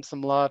 give them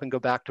some love, and go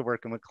back to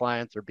working with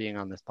clients or being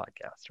on this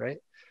podcast, right?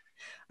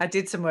 I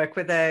did some work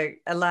with a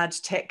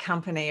large tech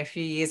company a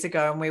few years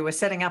ago, and we were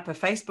setting up a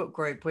Facebook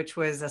group, which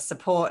was a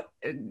support,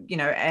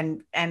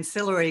 and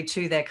ancillary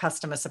to their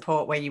customer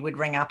support, where you would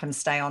ring up and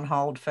stay on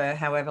hold for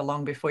however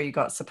long before you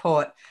got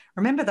support.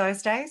 Remember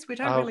those days? We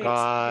don't we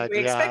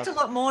expect a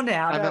lot more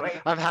now, don't we?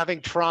 I'm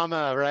having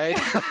trauma, right?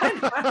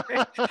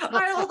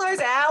 All those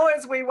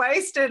hours we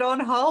wasted on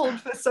hold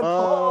for support.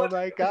 Oh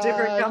my God.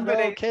 Different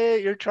companies.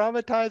 Okay, you're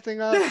traumatizing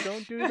us.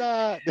 Don't do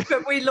that.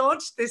 But we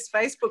launched this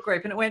Facebook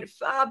group, and it went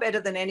far better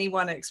than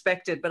anyone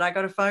expected. But I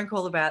got a phone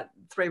call about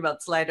 3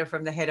 months later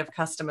from the head of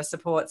customer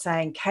support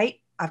saying, Kate,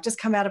 I've just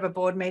come out of a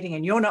board meeting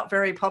and you're not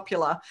very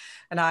popular.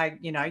 And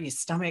your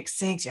stomach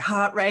sinks, your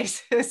heart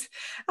races.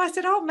 I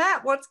said, oh,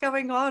 Matt, what's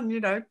going on?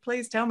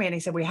 Please tell me. And he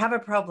said, we have a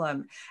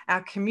problem.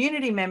 Our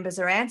community members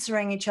are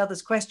answering each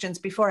other's questions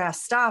before our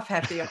staff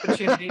have the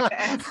opportunity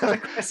to answer the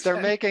question.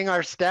 They're making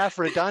our staff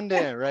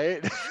redundant,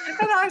 right?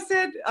 And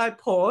I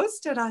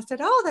paused and I said,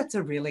 oh, that's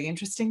a really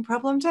interesting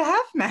problem to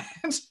have, Matt.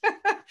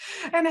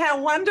 And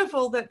how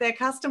wonderful that their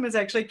customers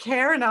actually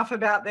care enough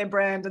about their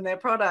brand and their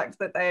product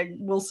that they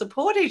will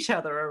support each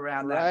other other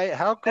around that. Right?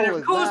 How And cool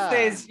of is course,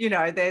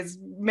 that? there's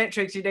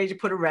metrics you need to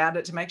put around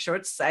it to make sure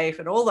it's safe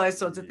and all those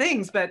sorts of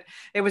things. But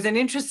it was an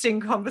interesting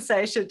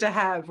conversation to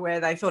have where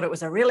they thought it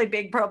was a really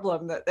big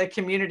problem that their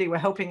community were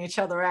helping each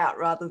other out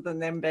rather than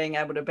them being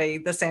able to be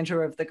the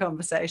center of the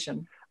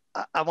conversation.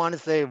 I want to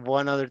say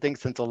one other thing,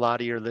 since a lot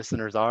of your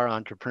listeners are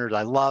entrepreneurs.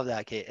 I love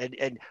that, Kate.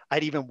 And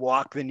I'd even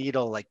walk the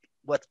needle, like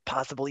what's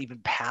possible even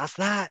past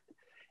that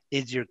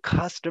is your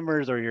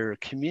customers or your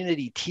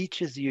community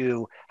teaches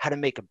you how to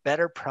make a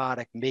better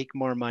product, make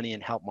more money,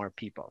 and help more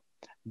people.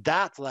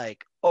 That's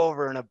like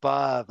over and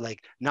above,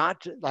 like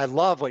not just, I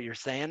love what you're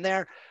saying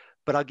there,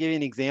 but I'll give you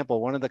an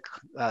example. One of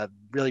the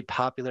really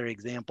popular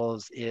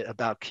examples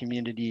about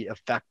community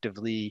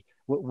effectively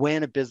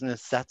when a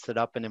business sets it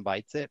up and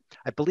invites it.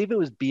 I believe it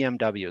was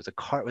BMW. It was a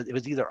car. It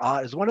was either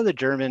it was one of the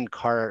German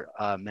car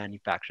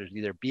manufacturers,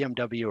 either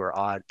BMW or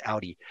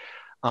Audi.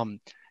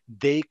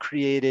 They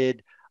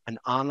created an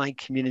online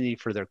community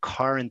for their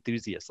car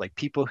enthusiasts, like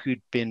people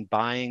who'd been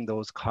buying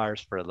those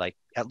cars for like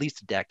at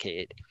least a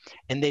decade.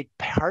 And they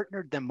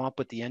partnered them up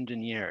with the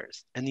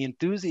engineers. And the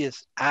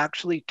enthusiasts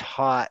actually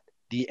taught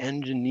the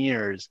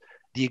engineers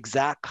the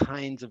exact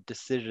kinds of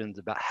decisions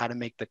about how to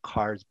make the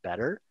cars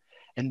better.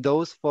 And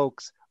those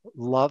folks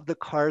love the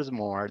cars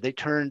more. They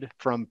turned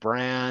from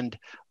brand,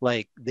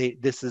 like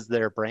this is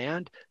their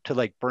brand, to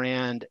like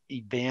brand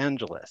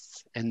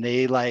evangelists. And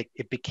they like,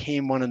 it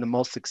became one of the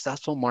most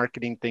successful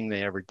marketing thing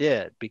they ever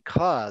did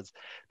because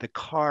the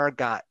car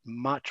got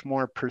much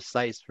more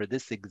precise for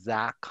this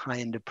exact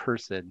kind of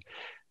person.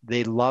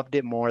 They loved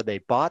it more. They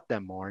bought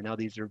them more. Now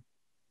these are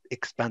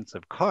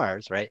expensive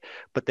cars, right?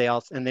 But they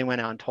also, and they went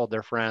out and told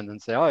their friends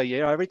and say, oh,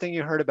 everything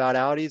you heard about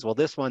Audis, well,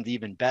 this one's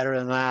even better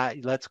than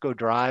that. Let's go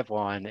drive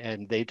one.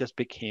 And they just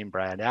became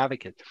brand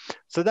advocates.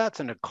 So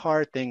that's in a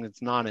car thing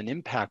that's not an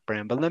impact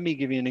brand. But let me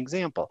give you an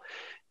example.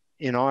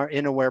 In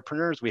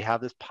Awarepreneurs, we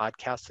have this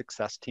podcast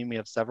success team. We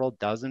have several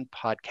dozen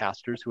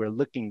podcasters who are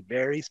looking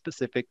very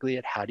specifically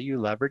at how do you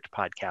leverage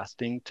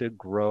podcasting to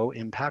grow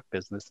impact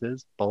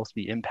businesses, both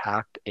the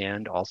impact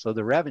and also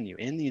the revenue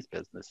in these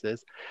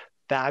businesses.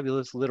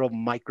 Fabulous little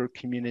micro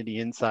community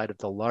inside of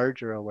the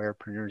larger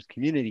Awarepreneurs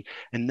community.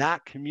 And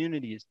that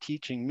community is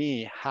teaching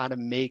me how to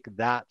make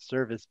that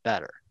service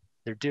better.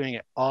 They're doing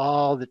it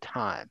all the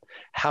time.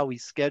 How we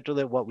schedule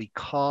it, what we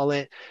call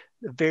it,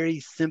 a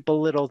very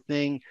simple little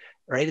thing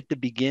right at the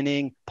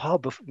beginning.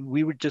 Paul,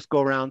 we would just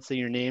go around, say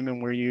your name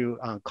and where you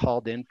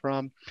called in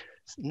from.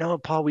 No,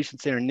 Paul, we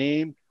should say our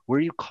name, where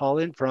you call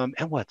in from,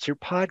 and what's your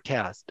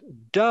podcast?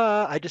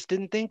 Duh, I just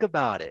didn't think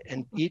about it.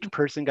 And each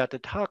person got to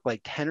talk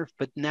like 10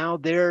 but now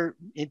they're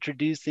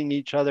introducing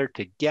each other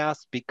to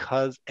guests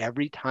because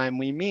every time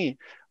we meet,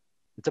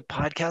 it's a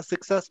podcast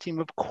success team.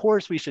 Of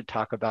course we should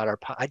talk about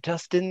I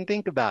just didn't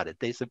think about it.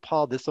 They said,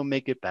 Paul, this will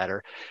make it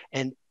better.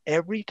 And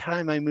every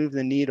time I move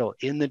the needle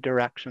in the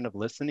direction of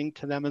listening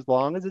to them, as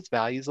long as its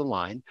values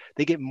align,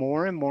 they get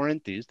more and more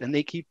enthused and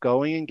they keep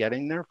going and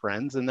getting their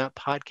friends. And that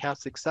podcast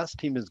success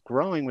team is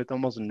growing with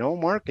almost no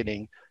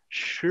marketing,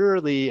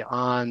 surely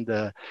on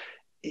the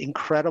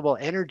incredible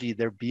energy.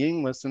 They're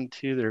being listened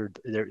to.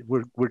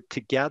 We're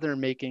together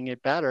making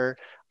it better.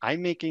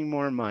 I'm making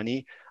more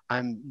money.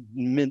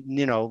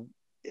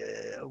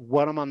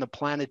 What I'm on the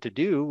planet to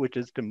do, which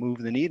is to move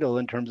the needle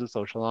in terms of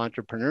social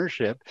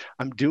entrepreneurship.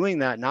 I'm doing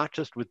that not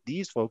just with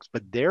these folks,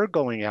 but they're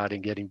going out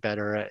and getting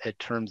better at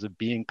terms of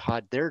being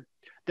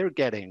they're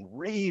getting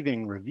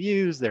raving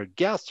reviews. Their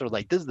guests are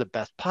like, this is the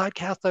best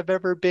podcast I've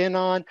ever been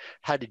on.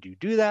 How did you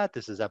do that?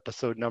 This is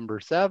episode number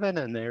 7.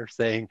 And they're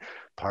saying,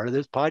 part of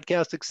this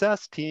podcast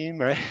success team,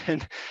 right?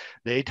 And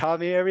they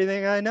taught me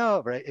everything I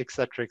know, right? Et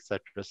cetera, et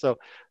cetera.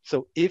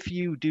 So if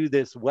you do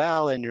this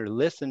well and you're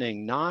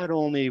listening, not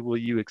only will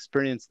you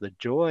experience the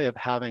joy of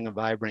having a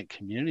vibrant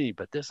community,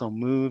 but this will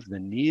move the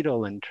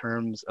needle in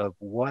terms of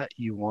what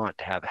you want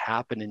to have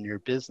happen in your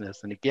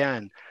business. And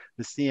again,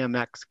 the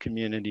CMX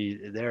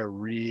community, they're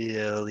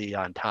really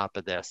on top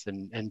of this,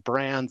 and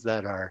brands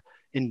that are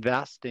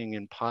investing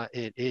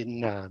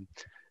in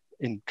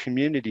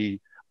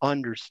community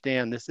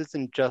understand this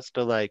isn't just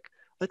a like,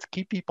 let's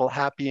keep people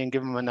happy and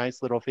give them a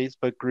nice little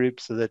Facebook group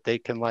so that they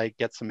can like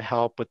get some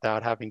help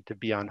without having to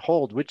be on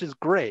hold, which is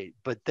great.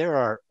 But there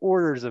are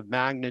orders of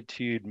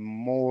magnitude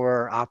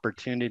more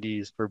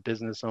opportunities for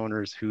business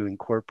owners who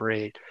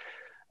incorporate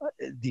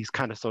these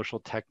kind of social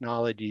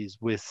technologies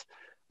with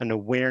an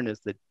awareness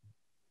that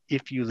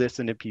if you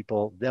listen to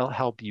people, they'll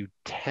help you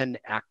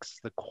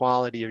 10x the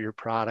quality of your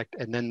product,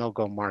 and then they'll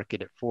go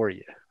market it for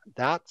you.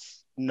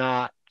 That's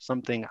not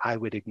something I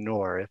would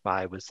ignore if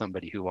I was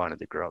somebody who wanted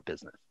to grow a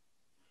business.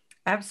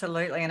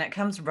 Absolutely. And it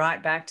comes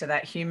right back to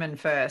that human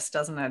first,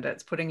 doesn't it?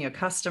 It's putting your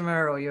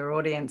customer or your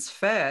audience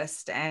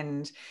first.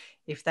 And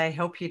if they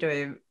help you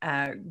to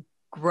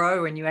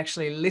grow and you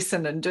actually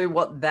listen and do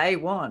what they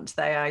want,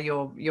 they are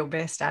your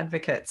best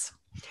advocates.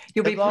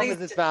 As long as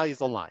its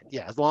values align.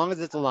 Yeah, as long as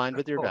it's aligned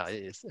with your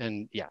values.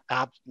 And yeah,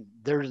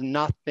 there's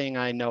nothing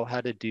I know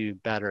how to do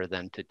better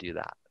than to do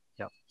that.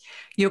 Yep.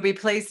 You'll be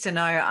pleased to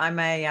know I'm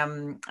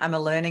a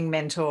learning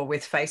mentor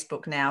with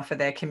Facebook now for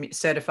their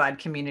certified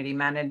community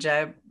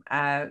manager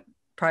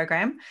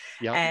program.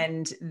 Yep.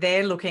 And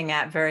they're looking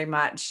at very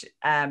much,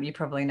 you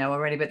probably know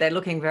already, but they're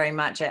looking very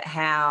much at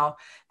how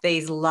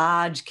these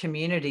large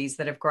communities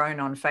that have grown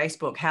on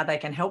Facebook, how they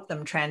can help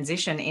them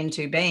transition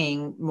into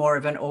being more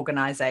of an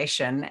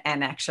organization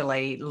and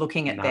actually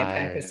looking at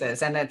their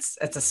purposes. And it's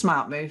a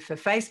smart move for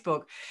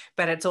Facebook,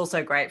 but it's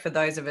also great for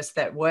those of us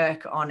that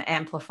work on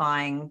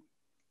amplifying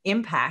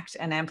impact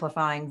and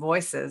amplifying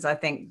voices. I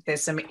think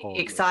there's some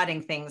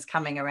exciting things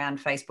coming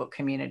around Facebook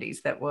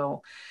communities that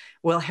will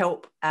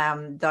help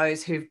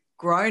those who've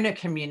grown a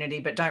community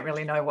but don't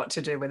really know what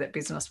to do with it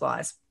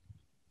business-wise.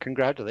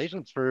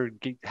 Congratulations for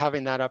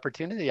having that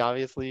opportunity.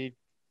 Obviously,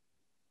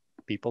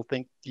 people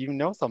think you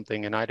know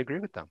something, and I'd agree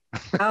with them.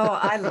 Oh,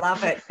 I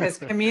love it, because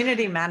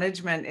community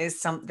management is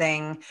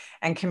something,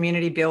 and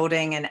community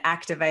building and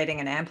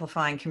activating and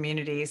amplifying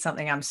community is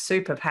something I'm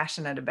super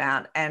passionate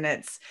about. And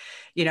it's,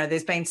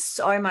 there's been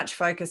so much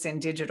focus in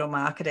digital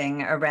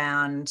marketing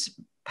around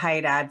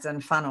paid ads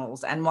and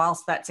funnels. And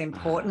whilst that's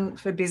important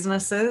for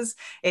businesses,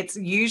 it's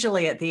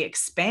usually at the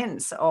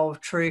expense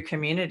of true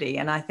community.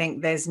 And I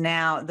think there's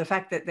now the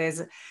fact that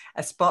there's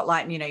a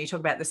spotlight, and, you talk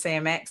about the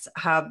CMX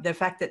hub, the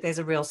fact that there's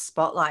a real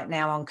spotlight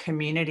now on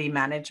community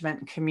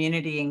management,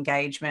 community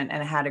engagement,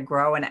 and how to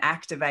grow and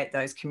activate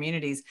those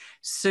communities,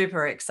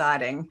 super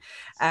exciting.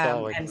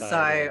 And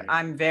so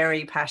I'm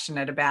very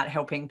passionate about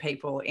helping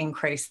people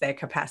increase their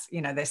capacity,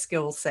 their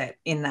skill set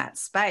in that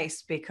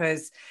space,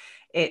 because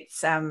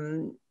it's,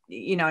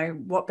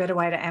 what better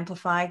way to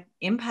amplify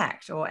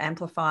impact or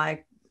amplify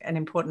an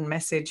important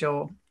message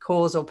or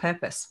cause or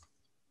purpose?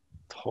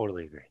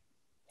 Totally agree.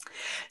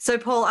 So,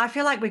 Paul, I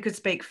feel like we could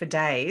speak for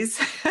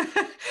days.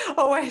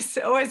 always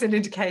an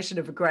indication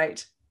of a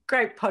great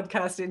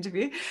podcast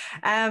interview.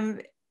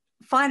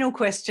 Final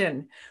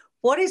question.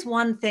 What is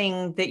one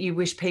thing that you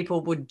wish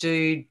people would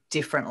do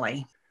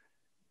differently?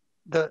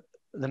 The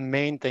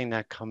main thing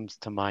that comes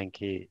to mind,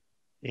 Kate,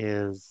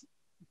 is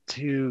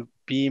to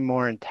be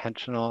more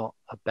intentional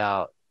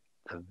about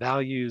the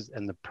values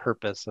and the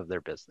purpose of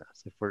their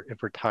business. If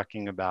we're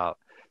talking about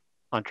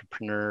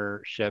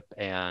entrepreneurship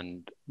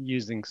and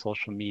using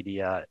social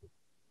media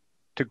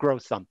to grow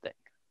something,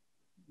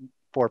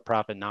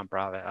 for-profit,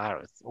 nonprofit, I don't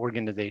know, it's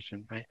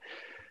organization, right?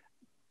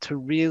 To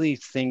really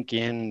sink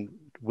in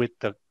with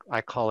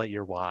I call it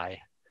your why,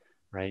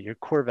 right? Your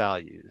core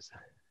values,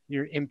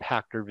 your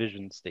impact or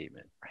vision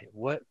statement, right?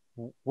 What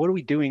are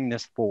we doing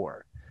this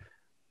for?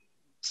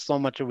 So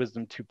much of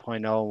Wisdom 2.0,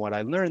 and what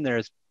I learned there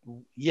is,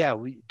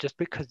 just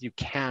because you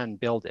can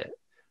build it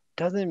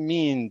doesn't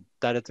mean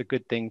that it's a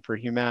good thing for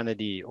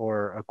humanity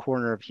or a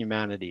corner of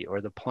humanity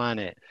or the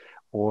planet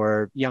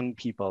or young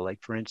people. Like,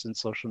 for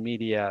instance, social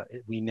media,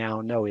 we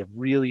now know, we have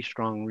really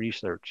strong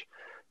research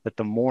that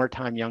the more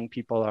time young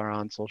people are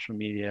on social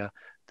media,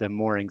 the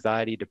more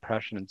anxiety,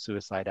 depression, and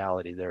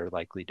suicidality they're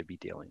likely to be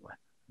dealing with,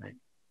 right?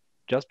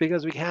 Just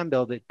because we can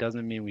build it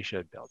doesn't mean we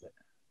should build it.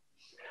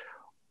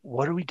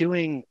 What are we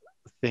doing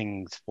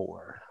things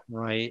for,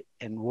 right?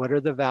 And what are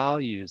the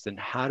values, and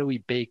how do we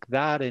bake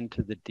that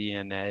into the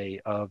DNA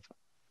of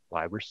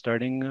why we're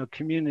starting a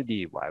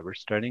community, why we're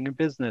starting a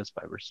business,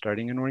 why we're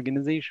starting an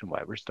organization,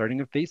 why we're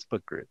starting a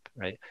Facebook group,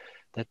 right?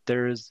 That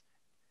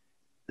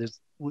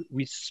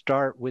we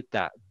start with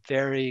that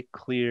very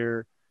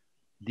clear,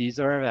 these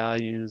are our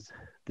values,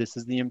 this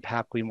is the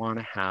impact we want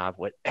to have,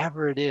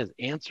 whatever it is,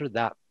 answer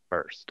that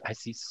first. I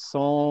see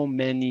so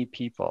many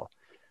people,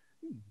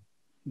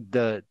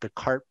 the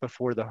cart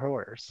before the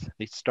horse.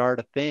 They start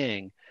a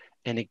thing,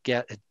 and it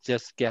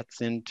just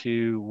gets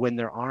into, when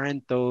there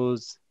aren't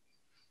those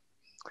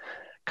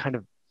kind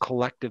of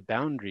collective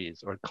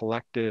boundaries or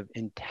collective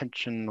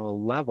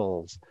intentional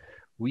levels,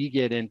 we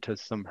get into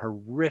some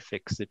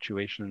horrific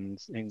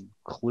situations,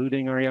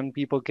 including our young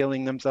people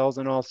killing themselves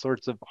and all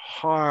sorts of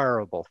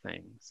horrible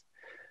things,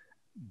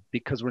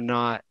 because we're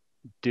not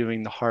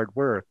doing the hard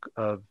work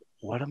of,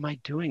 what am I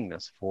doing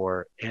this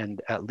for?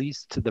 And at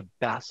least to the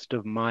best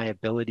of my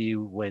ability,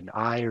 when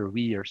I or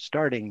we are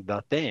starting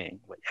the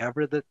thing,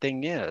 whatever the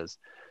thing is,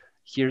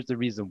 here's the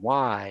reason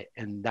why,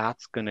 and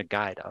that's going to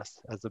guide us,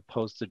 as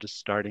opposed to just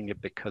starting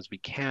it because we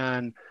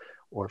can,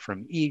 or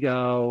from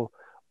ego,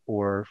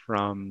 or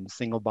from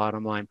single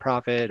bottom line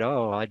profit.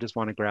 Oh, I just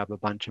want to grab a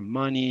bunch of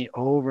money.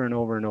 Over and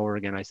over and over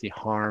again, I see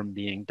harm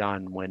being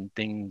done when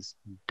things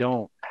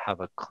don't have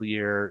a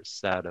clear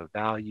set of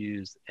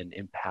values and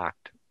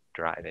impact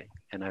driving.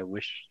 And I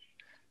wish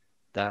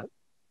that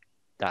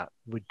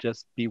would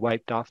just be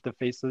wiped off the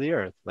face of the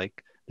earth.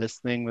 Like, this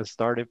thing was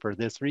started for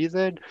this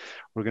reason.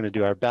 We're going to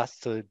do our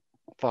best to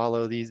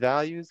follow these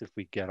values. If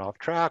we get off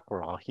track,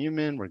 we're all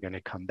human. We're going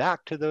to come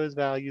back to those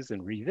values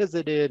and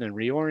revisit it and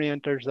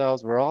reorient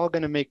ourselves. We're all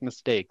going to make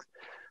mistakes.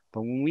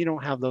 But when we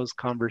don't have those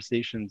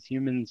conversations,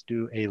 humans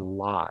do a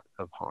lot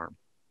of harm.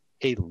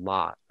 A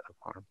lot of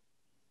harm.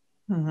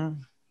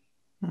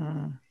 Mm-hmm.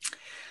 Mm-hmm.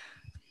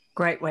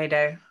 Great way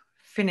to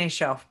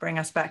finish off. Bring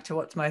us back to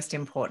what's most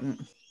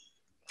important.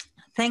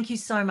 Thank you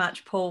so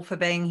much, Paul, for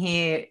being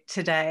here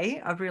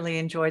today. I've really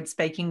enjoyed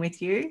speaking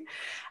with you.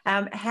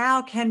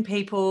 How can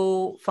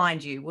people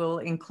find you? We'll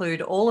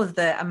include all of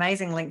the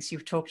amazing links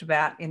you've talked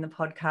about in the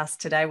podcast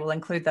today. We'll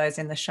include those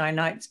in the show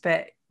notes,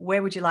 but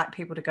where would you like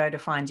people to go to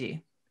find you?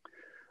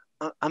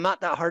 I'm not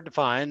that hard to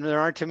find.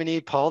 There aren't too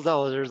many Paul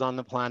Zelizers on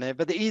the planet,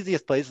 but the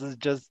easiest place is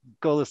just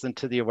go listen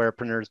to the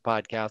Awarepreneurs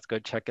podcast, go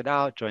check it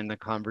out, join the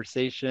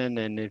conversation.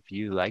 And if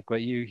you like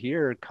what you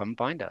hear, come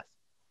find us.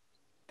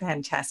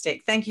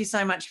 Fantastic. Thank you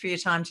so much for your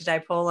time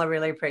today, Paul. I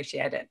really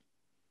appreciate it.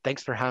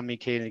 Thanks for having me,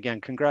 Kate. And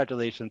again,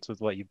 congratulations with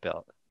what you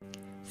built.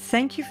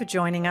 Thank you for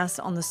joining us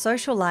on the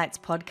Social Lights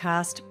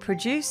podcast,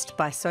 produced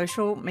by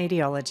Social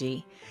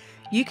Mediology.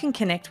 You can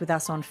connect with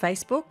us on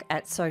Facebook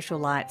at Social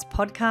Lights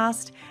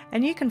Podcast,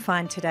 and you can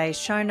find today's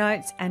show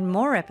notes and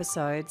more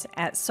episodes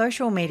at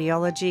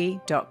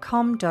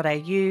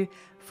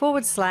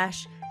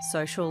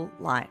socialmediology.com.au/social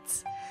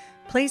lights.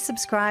 Please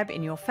subscribe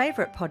in your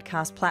favourite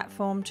podcast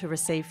platform to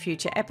receive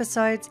future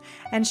episodes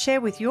and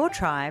share with your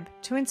tribe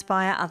to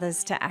inspire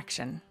others to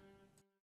action.